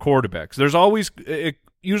 picks were quarterbacks. There's always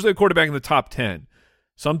usually a quarterback in the top 10,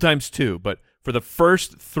 sometimes 2, but for the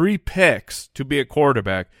first 3 picks to be a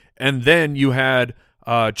quarterback, and then you had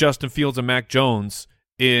Justin Fields and Mac Jones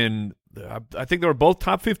in, I think they were both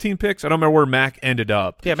top 15 picks. I don't remember where Mac ended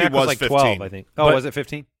up. Yeah, Mac was like 15. 12, I think. Oh, was it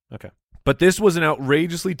 15? Okay. But this was an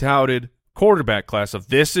outrageously touted quarterback class of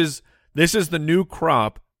this is the new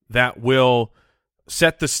crop that will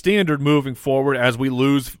set the standard moving forward as we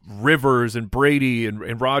lose Rivers and Brady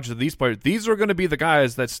and Rodgers. These players, these are going to be the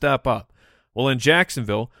guys that step up. Well, in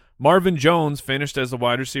Jacksonville, Marvin Jones finished as the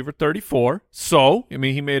wide receiver 34. So, he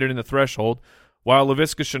made it in the threshold, while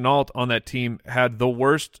Laviska Shenault on that team had the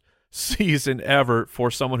worst season ever for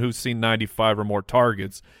someone who's seen 95 or more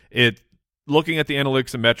targets. Looking at the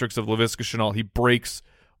analytics and metrics of Laviska Shenault, he breaks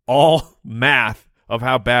all math of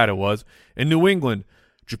how bad it was. In New England,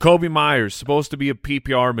 Jacoby Myers, supposed to be a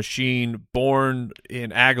PPR machine, born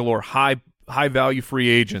in Aguilar, high value free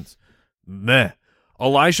agents. Meh.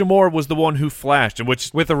 Elijah Moore was the one who flashed,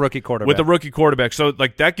 with a rookie quarterback. So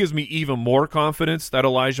that gives me even more confidence that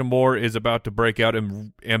Elijah Moore is about to break out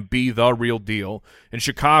and be the real deal. In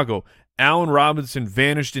Chicago, Allen Robinson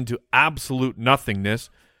vanished into absolute nothingness.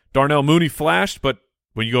 Darnell Mooney flashed, but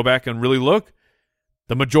when you go back and really look,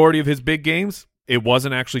 the majority of his big games, it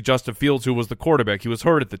wasn't actually Justin Fields who was the quarterback. He was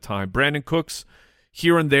hurt at the time. Brandon Cooks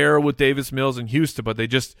here and there with Davis Mills in Houston, but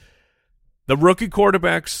the rookie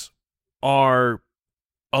quarterbacks are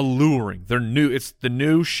alluring. They're new. It's the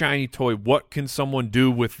new shiny toy. What can someone do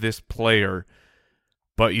with this player?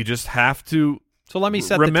 But you just have to So let me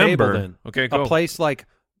set remember, the table then. Okay, go. A place like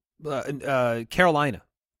Carolina,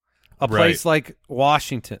 a place like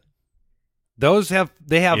Washington.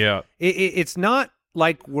 It's not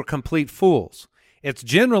like we're complete fools. It's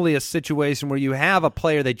generally a situation where you have a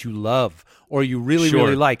player that you love or you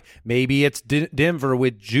really like. Maybe it's Denver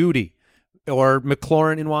with Judy, or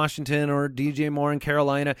McLaurin in Washington, or DJ Moore in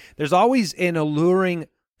Carolina. There's always an alluring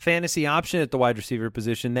fantasy option at the wide receiver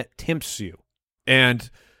position that tempts you. And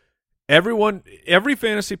every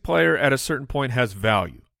fantasy player at a certain point has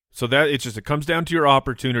value. So that it comes down to your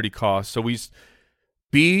opportunity cost. So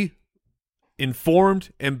be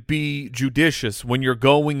informed and be judicious when you're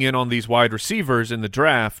going in on these wide receivers in the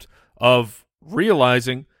draft, of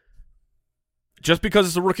realizing just because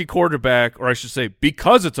it's a rookie quarterback, or I should say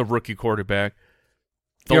because it's a rookie quarterback,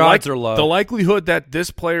 your odds are low. The likelihood that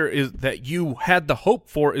this player is that you had the hope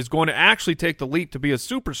for is going to actually take the leap to be a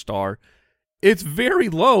superstar, it's very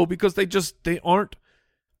low, because they aren't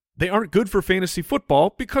good for fantasy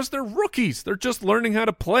football because they're rookies. They're just learning how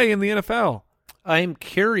to play in the NFL. I'm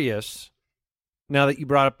curious, now that you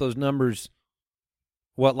brought up those numbers,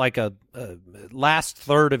 what like a last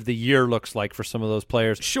third of the year looks like for some of those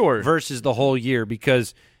players, versus the whole year.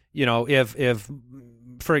 Because if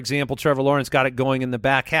for example Trevor Lawrence got it going in the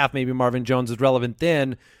back half, maybe Marvin Jones is relevant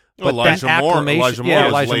then. But Elijah Moore was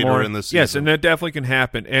later in the season. Yes, and that definitely can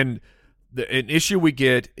happen. And an issue we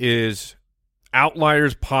get is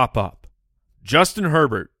outliers pop up. Justin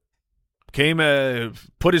Herbert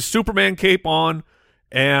put his Superman cape on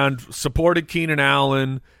and supported Keenan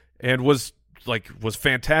Allen and was was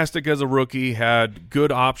fantastic as a rookie, had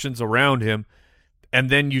good options around him, and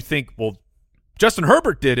then you think, well, Justin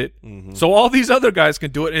Herbert did it, so all these other guys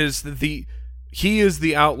can do it. He is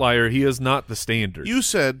the outlier. He is not the standard. You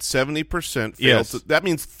said 70% failed. Yes. That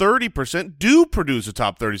means 30% do produce a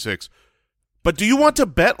top 36. But do you want to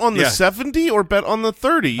bet on the 70 or bet on the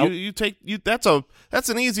 30? That's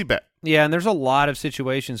an easy bet. Yeah, and there's a lot of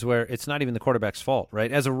situations where it's not even the quarterback's fault,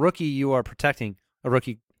 right? As a rookie, you are protecting a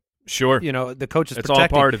rookie. Sure. The coach is it's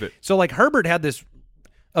protecting. all part of it. So, like, Herbert had this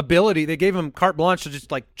ability. They gave him carte blanche to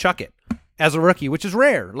just, like, chuck it as a rookie, which is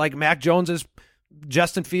rare. Like, Mac Jones is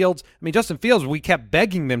Justin Fields. I mean, Justin Fields, we kept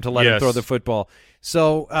begging them to let him throw the football.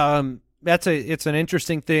 So, it's an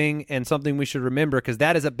interesting thing and something we should remember, because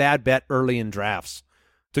that is a bad bet early in drafts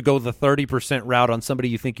to go the 30% route on somebody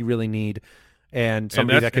you think you really need and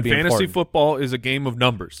somebody that could be fantasy important. Football is a game of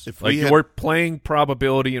numbers. We're playing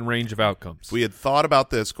probability and range of outcomes. If we had thought about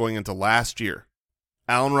this going into last year,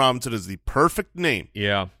 Allen Robinson is the perfect name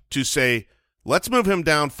to say, let's move him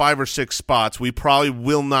down 5 or 6 spots. We probably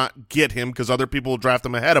will not get him because other people will draft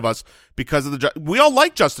him ahead of us because of we all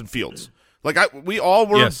like Justin Fields. We all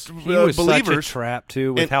were he was believers. Such a trap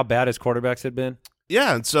too, with how bad his quarterbacks had been.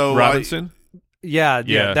 Yeah, and so Robinson. Yeah,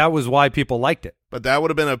 that was why people liked it. But that would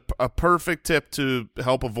have been a perfect tip to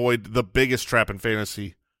help avoid the biggest trap in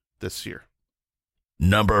fantasy this year.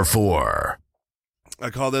 Number 4. I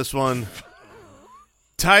call this one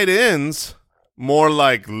tight ends, more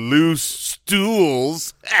like loose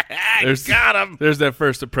stools. Got him. There's that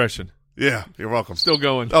first impression. Yeah, you're welcome. Still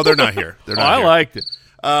going. Oh, they're not here. They're not here. I liked it.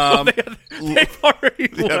 They've already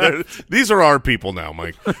left. These are our people now,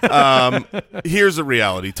 Mike. Here's the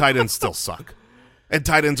reality. Tight ends still suck. And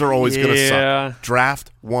tight ends are always going to suck.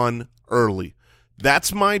 Draft one early.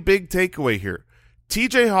 That's my big takeaway here.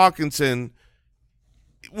 TJ Hawkinson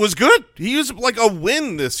was good. He was like a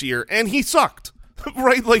win this year, and he sucked.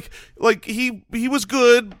 Right? Like he was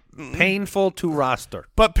good. Painful to roster.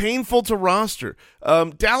 But painful to roster.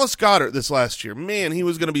 Dallas Goedert this last year, man, he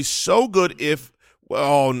was going to be so good if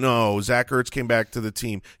oh no, Zach Ertz came back to the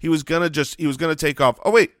team. He was gonna take off.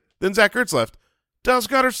 Oh wait, then Zach Ertz left. Dallas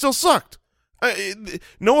Goedert still sucked.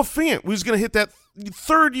 Noah Fant was gonna hit that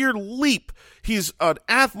 3rd-year leap. He's an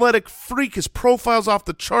athletic freak. His profile's off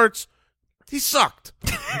the charts. He sucked.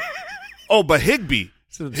 Oh, but Higbee.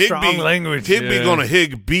 Strong language. Higbee gonna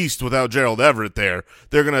Hig beast without Gerald Everett there.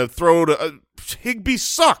 They're gonna throw to Higbee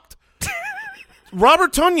sucked.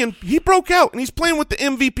 Robert Tonyan, he broke out, and he's playing with the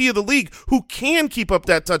MVP of the league who can keep up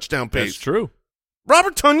that touchdown pace. That's true.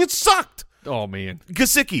 Robert Tonyan sucked. Oh, man.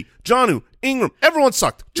 Gesicki, Jonnu, Ingram, everyone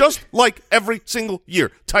sucked, just like every single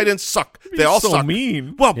year. Tight ends suck. They all so suck.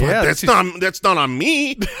 mean. Well, but that's not on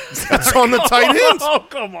me. That's on the tight ends. Oh,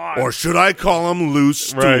 come on. Or should I call them loose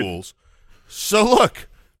stools? Right. So, look,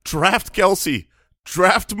 draft Kelsey,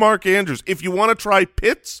 draft Mark Andrews. If you want to try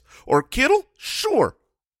Pitts or Kittle, sure.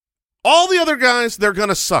 All the other guys, they're going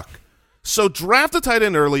to suck. So draft a tight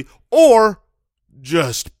end early or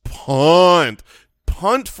just punt.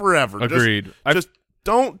 Punt forever. Agreed. Just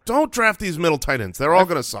don't draft these middle tight ends. They're all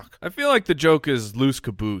going to suck. I feel like the joke is loose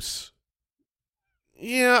caboose.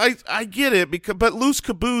 Yeah, I get it, but loose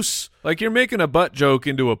caboose. Like you're making a butt joke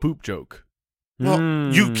into a poop joke.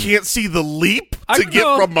 Well, you can't see the leap to get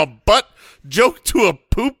from a butt joke to a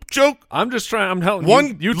poop joke. I'm just trying. I'm helping.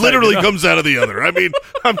 One you literally comes out of the other. I mean,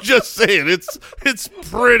 I'm just saying it's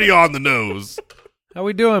pretty on the nose. How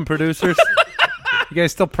we doing, producers? You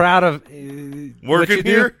guys still proud of working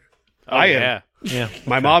here? I am. Yeah.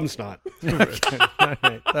 My mom's not. Okay. All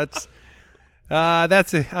right.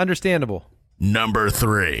 That's understandable. Number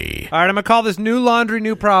 3. All right, I'm gonna call this new laundry,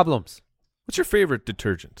 new problems. What's your favorite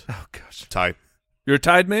detergent? Oh gosh, Tide. You're a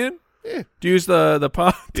Tide man? Yeah. Do you use the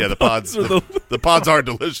pod? Yeah, the pods. The pods are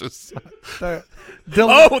delicious. We're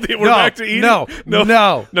back to eating. No.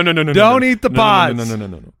 Don't eat the pods.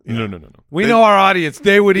 No. We know our audience.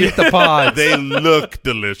 They would eat the pods. They look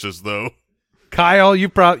delicious, though. Kyle,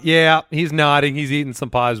 he's nodding. He's eaten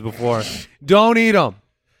some pods before. Don't eat them.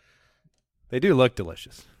 They do look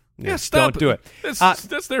delicious. Yeah, stop. Don't do it.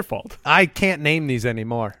 That's their fault. I can't name these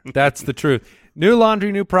anymore. That's the truth. New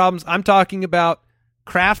laundry, new problems. I'm talking about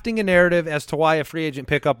crafting a narrative as to why a free agent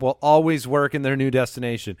pickup will always work in their new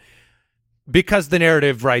destination. Because the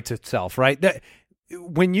narrative writes itself, right?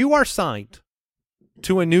 When you are signed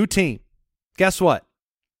to a new team, guess what?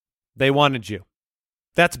 They wanted you.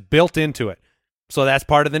 That's built into it. So that's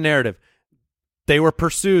part of the narrative. They were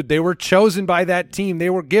pursued. They were chosen by that team. They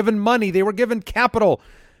were given money. They were given capital.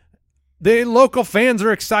 The local fans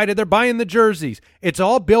are excited. They're buying the jerseys. It's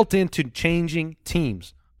all built into changing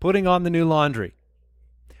teams, putting on the new laundry.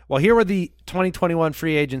 Well, here were the 2021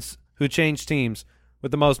 free agents who changed teams with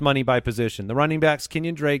the most money by position. The running backs,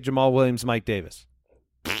 Kenyon Drake, Jamal Williams, Mike Davis.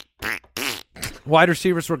 Wide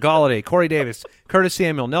receivers were Galladay, Corey Davis, Curtis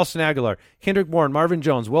Samuel, Nelson Aguilar, Kendrick Bourne, Marvin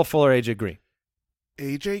Jones, Will Fuller, A.J. Green.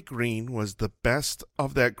 A.J. Green was the best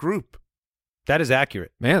of that group. That is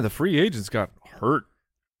accurate. Man, the free agents got hurt.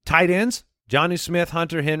 Tight ends, Jonnu Smith,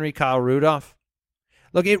 Hunter Henry, Kyle Rudolph.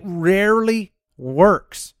 Look, it rarely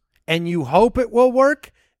works, and you hope it will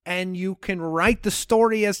work, and you can write the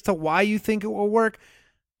story as to why you think it will work.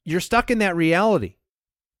 You're stuck in that reality.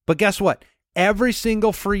 But guess what? Every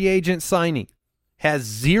single free agent signing has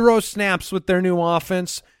 0 snaps with their new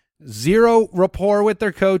offense, 0 rapport with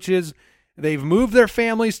their coaches. They've moved their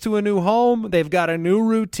families to a new home. They've got a new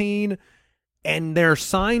routine, and they're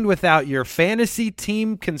signed without your fantasy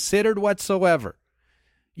team considered whatsoever.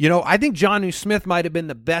 You know, I think Jonnu Smith might have been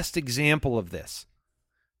the best example of this.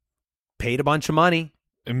 Paid a bunch of money.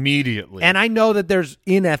 Immediately. And I know that there's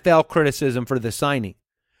NFL criticism for the signing,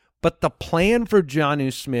 but the plan for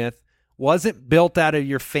Jonnu Smith wasn't built out of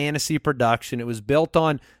your fantasy production. It was built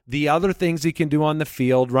on the other things he can do on the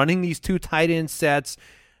field, running these 2 tight end sets.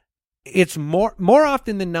 It's more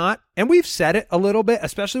often than not, and we've said it a little bit,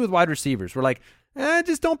 especially with wide receivers. We're like,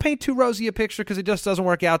 just don't paint too rosy a picture because it just doesn't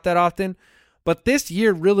work out that often. But this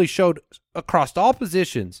year really showed across all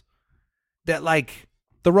positions that, like,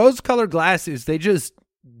 the rose-colored glasses, they just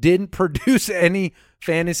didn't produce any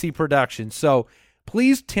fantasy production. So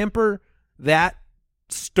please temper that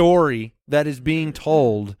story that is being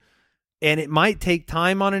told, and it might take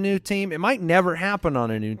time on a new team. It might never happen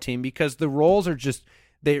on a new team because the roles are just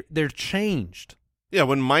they're changed. Yeah,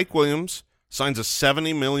 when Mike Williams signs a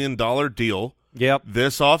 $70 million deal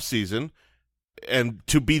this offseason, and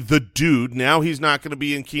to be the dude, now he's not going to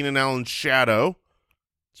be in Keenan Allen's shadow.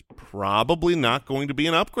 It's probably not going to be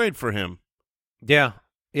an upgrade for him. Yeah,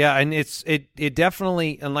 and it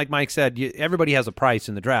definitely, and like Mike said, everybody has a price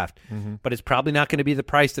in the draft, but it's probably not going to be the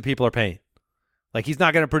price that people are paying. Like, he's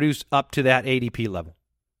not going to produce up to that ADP level.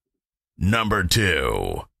 Number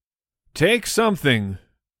 2. Take something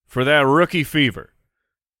for that rookie fever,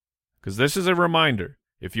 because this is a reminder.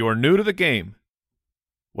 If you are new to the game,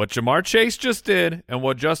 what Jamar Chase just did and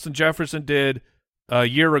what Justin Jefferson did a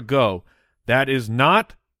year ago, that is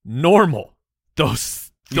not normal. You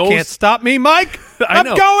can't stop me, Mike. I'm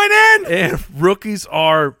know. going in. And rookies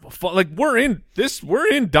are like, we're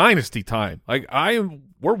in dynasty time. Like,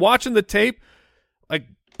 we're watching the tape. Like,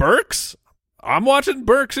 Burks, I'm watching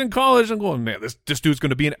Burks in college. I'm going, man, this dude's going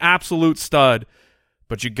to be an absolute stud.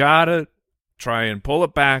 But you gotta try and pull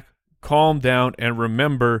it back, calm down, and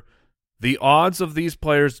remember the odds of these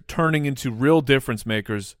players turning into real difference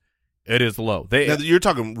makers. It is low. Now, you're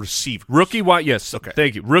talking receivers. Rookie wide, yes. Okay.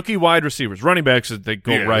 Thank you. Rookie wide receivers. Running backs, they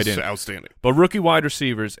go right in. Outstanding. But rookie wide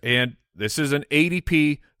receivers, and this is an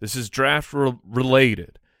ADP, this is draft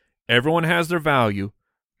related. Everyone has their value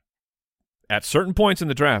at certain points in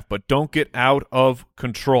the draft, but don't get out of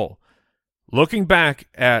control. Looking back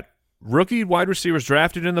at rookie wide receivers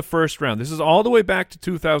drafted in the first round, this is all the way back to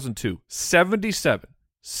 2002, 77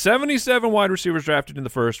 wide receivers drafted in the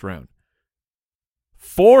first round.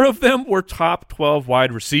 4 of them were top 12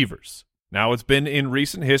 wide receivers. Now, it's been in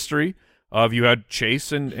recent history of you had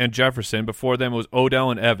Chase and Jefferson. Before them, it was Odell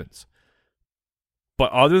and Evans.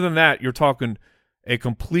 But other than that, you're talking a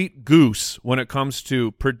complete goose when it comes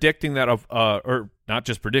to predicting that or not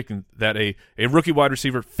just predicting that a rookie wide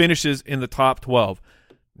receiver finishes in the top 12.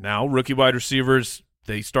 Now, rookie wide receivers,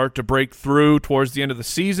 they start to break through towards the end of the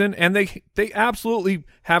season, and they absolutely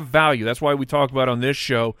have value. That's why we talk about on this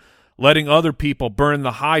show letting other people burn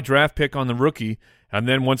the high draft pick on the rookie, and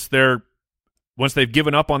then once they've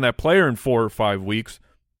given up on that player in 4 or 5 weeks,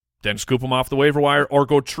 then scoop them off the waiver wire or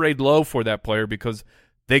go trade low for that player because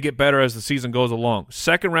they get better as the season goes along.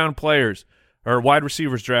 Second-round players or wide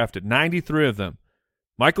receivers drafted, 93 of them.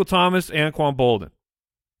 Michael Thomas, Anquan Bolden.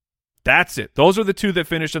 That's it. Those are the 2 that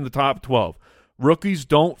finished in the top 12. Rookies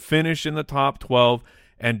don't finish in the top 12,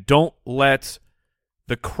 and don't let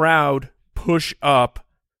the crowd push up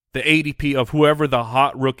the ADP of whoever the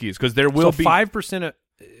hot rookie is, because there will be 5%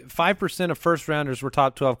 of first rounders were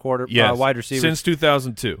top 12 wide receivers since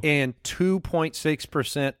 2002, and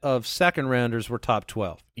 2.6% of second rounders were top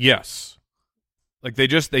 12. Yes, like they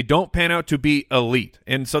don't pan out to be elite,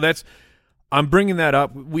 and so I'm bringing that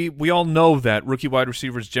up. We all know that rookie wide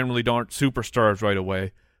receivers generally aren't superstars right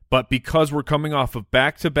away, but because we're coming off of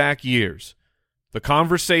back-to-back years, the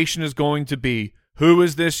conversation is going to be, who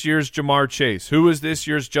is this year's Jamar Chase? Who is this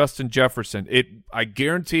year's Justin Jefferson? I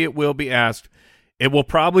guarantee it will be asked. It will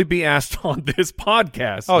probably be asked on this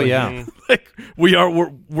podcast. Oh, yeah. Like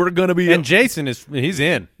we're going to be. And Jason he's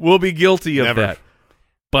in. We'll be guilty of that.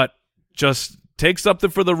 But just take something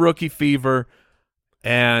for the rookie fever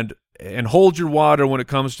and hold your water when it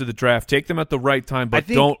comes to the draft. Take them at the right time, but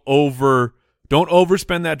don't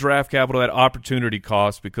overspend that draft capital, that opportunity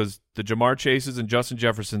cost, because the Jamar Chases and Justin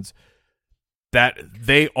Jeffersons, that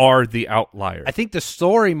they are the outliers. I think the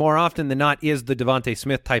story more often than not is the Devontae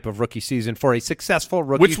Smith type of rookie season for a successful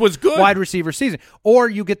rookie, which was good, wide receiver season. Or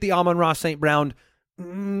you get the Amon-Ra St. Brown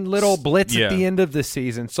little blitz at the end of the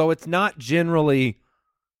season. So it's not generally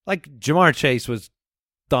like Jamar Chase was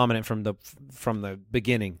dominant from the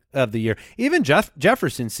beginning of the year. Even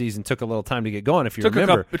Jefferson's season took a little time to get going, if you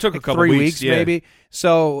remember. It took a couple 3 weeks, maybe.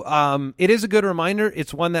 So it is a good reminder.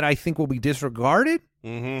 It's one that I think will be disregarded.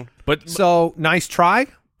 Mm-hmm. But so nice try.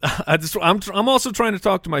 I'm also trying to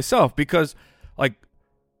talk to myself, because like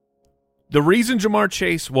the reason Jamar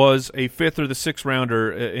Chase was a 5th or the 6th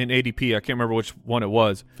rounder in ADP, I can't remember which one it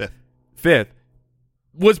was. 5th.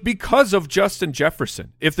 Was because of Justin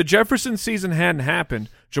Jefferson. If the Jefferson season hadn't happened,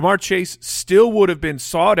 Jamar Chase still would have been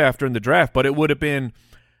sought after in the draft, but it would have been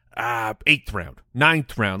 8th round,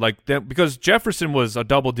 9th round, like that, because Jefferson was a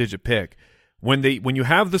double-digit pick. When you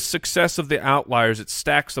have the success of the outliers, it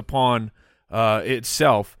stacks upon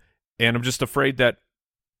itself, and I'm just afraid that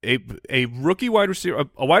a rookie wide receiver,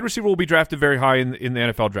 a wide receiver will be drafted very high in the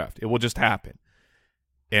NFL draft. It will just happen,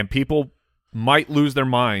 and people might lose their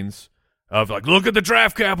minds of like, look at the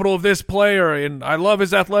draft capital of this player, and I love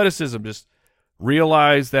his athleticism. Just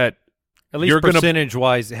realize that at least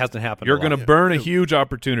percentage-wise, it hasn't happened. You're going to burn a huge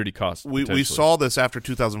opportunity cost. We saw this after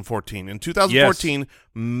 2014. In 2014,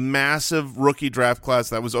 massive rookie draft class.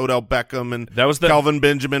 That was Odell Beckham and that was Kelvin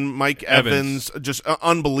Benjamin, Mike Evans, just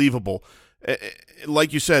unbelievable.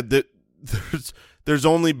 Like you said, that there's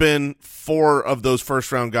only been 4 of those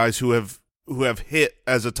first-round guys who have hit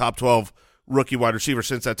as a top 12 rookie wide receiver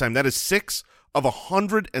since that time. That is 6 of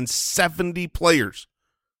 170 players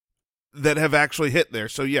that have actually hit there.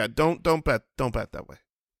 So yeah, don't bet that way.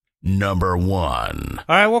 Number 1.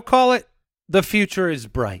 All right, we'll call it The Future is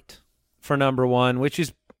Bright for number 1, which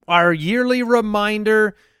is our yearly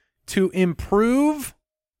reminder to improve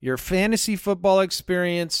your fantasy football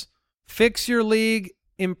experience, fix your league,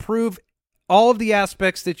 improve all of the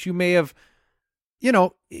aspects that you may have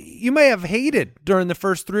hated during the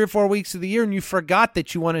first 3 or 4 weeks of the year, and you forgot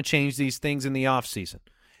that you want to change these things in the off season.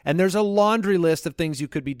 And there's a laundry list of things you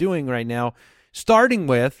could be doing right now, starting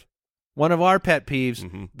with one of our pet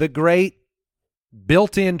peeves, the great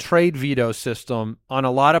built-in trade veto system on a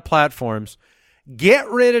lot of platforms. Get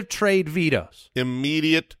rid of trade vetoes.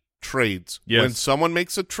 Immediate trades. Yes. When someone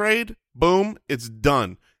makes a trade, boom, it's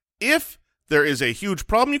done. If there is a huge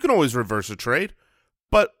problem, you can always reverse a trade,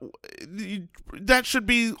 but that should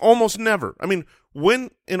be almost never. I mean, when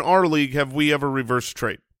in our league have we ever reversed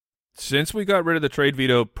trade? Since we got rid of the trade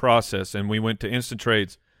veto process and we went to instant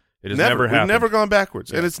trades, it has never happened. We've never gone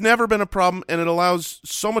backwards, Yeah. and it's never been a problem, and it allows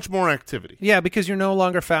so much more activity. Yeah, because you're no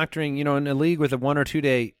longer factoring, in a league with a 1 or 2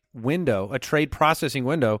 day window, a trade processing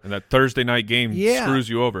window. And that Thursday night game screws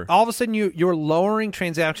you over. All of a sudden, you're lowering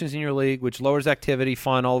transactions in your league, which lowers activity,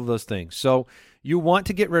 fun, all of those things. So you want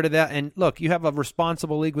to get rid of that. And look, you have a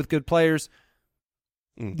responsible league with good players.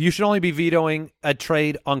 You should only be vetoing a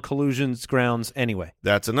trade on collusions grounds anyway.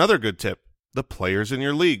 That's another good tip. The players in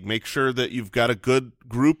your league. Make sure that you've got a good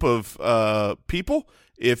group of people.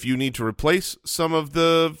 If you need to replace some of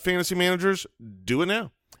the fantasy managers, do it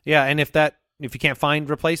now. Yeah, and if you can't find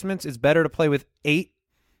replacements, it's better to play with 8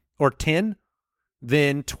 or 10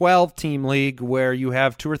 than 12-team league where you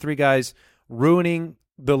have 2 or 3 guys ruining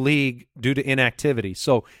the league due to inactivity.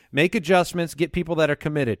 So make adjustments, get people that are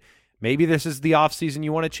committed. Maybe this is the offseason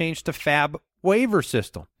you want to change to Fab waiver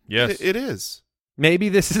system. Yes. It is. Maybe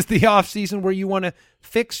this is the offseason where you want to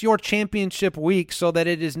fix your championship week so that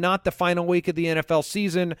it is not the final week of the NFL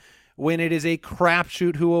season when it is a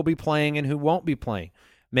crapshoot who will be playing and who won't be playing.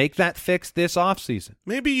 Make that fix this offseason.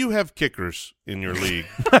 Maybe you have kickers in your league,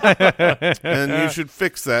 and you should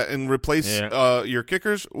fix that and replace your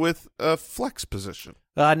kickers with a flex position.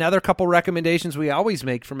 Another couple recommendations we always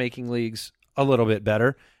make for making leagues a little bit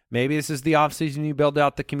better. Maybe this is the offseason you build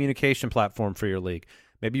out the communication platform for your league.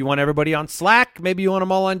 Maybe you want everybody on Slack. Maybe you want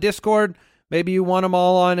them all on Discord. Maybe you want them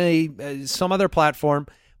all on some other platform.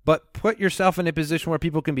 But put yourself in a position where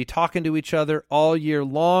people can be talking to each other all year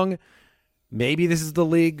long. Maybe this is the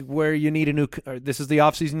league where you need this is the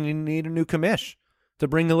offseason you need a new commish to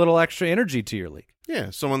bring a little extra energy to your league. Yeah,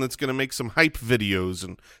 someone that's going to make some hype videos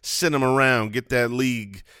and send them around, get that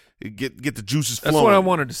league, get the juices flowing. That's what I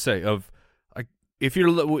wanted to say.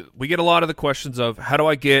 We get a lot of the questions of how do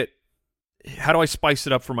I spice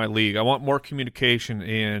it up for my league? I want more communication,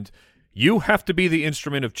 and you have to be the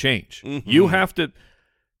instrument of change. Mm-hmm. You have to.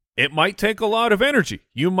 it might take a lot of energy.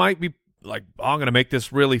 You might be like, oh, I'm going to make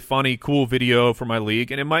this really funny, cool video for my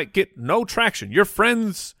league, and it might get no traction. Your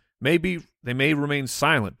friends they may remain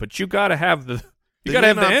silent, but you got to have the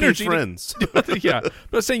energy. Friends. Yeah,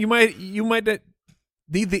 but I'm saying you might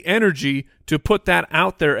need the energy to put that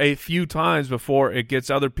out there a few times before it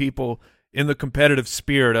gets other people in the competitive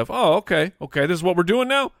spirit of, oh, okay, this is what we're doing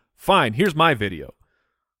now. Fine, here's my video.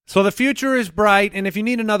 So the future is bright, and if you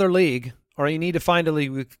need another league or you need to find a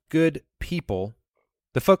league with good people,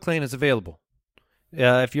 the Foot Clan is available.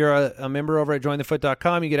 If you're a member over at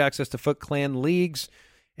jointhefoot.com, you get access to Foot Clan leagues,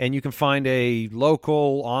 and you can find a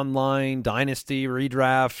local, online, dynasty,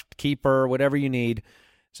 redraft, keeper, whatever you need.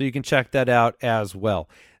 So you can check that out as well.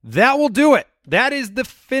 That will do it. That is the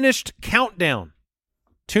finished countdown.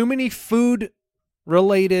 Too many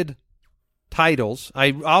food-related titles.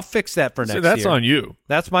 I'll fix that for next year. That's on you.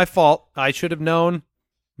 That's my fault. I should have known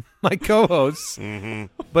my co-hosts.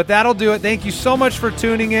 But that'll do it. Thank you so much for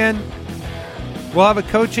tuning in. We'll have a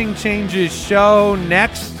Coaching Changes show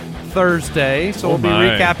next Thursday, so we'll be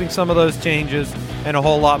recapping some of those changes and a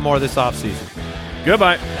whole lot more this offseason.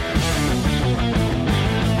 Goodbye.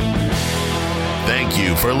 Thank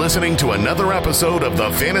you for listening to another episode of the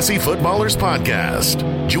Fantasy Footballers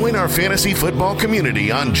Podcast. Join our fantasy football community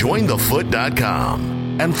on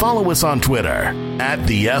jointhefoot.com and follow us on Twitter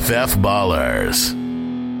 @TheFFBallers.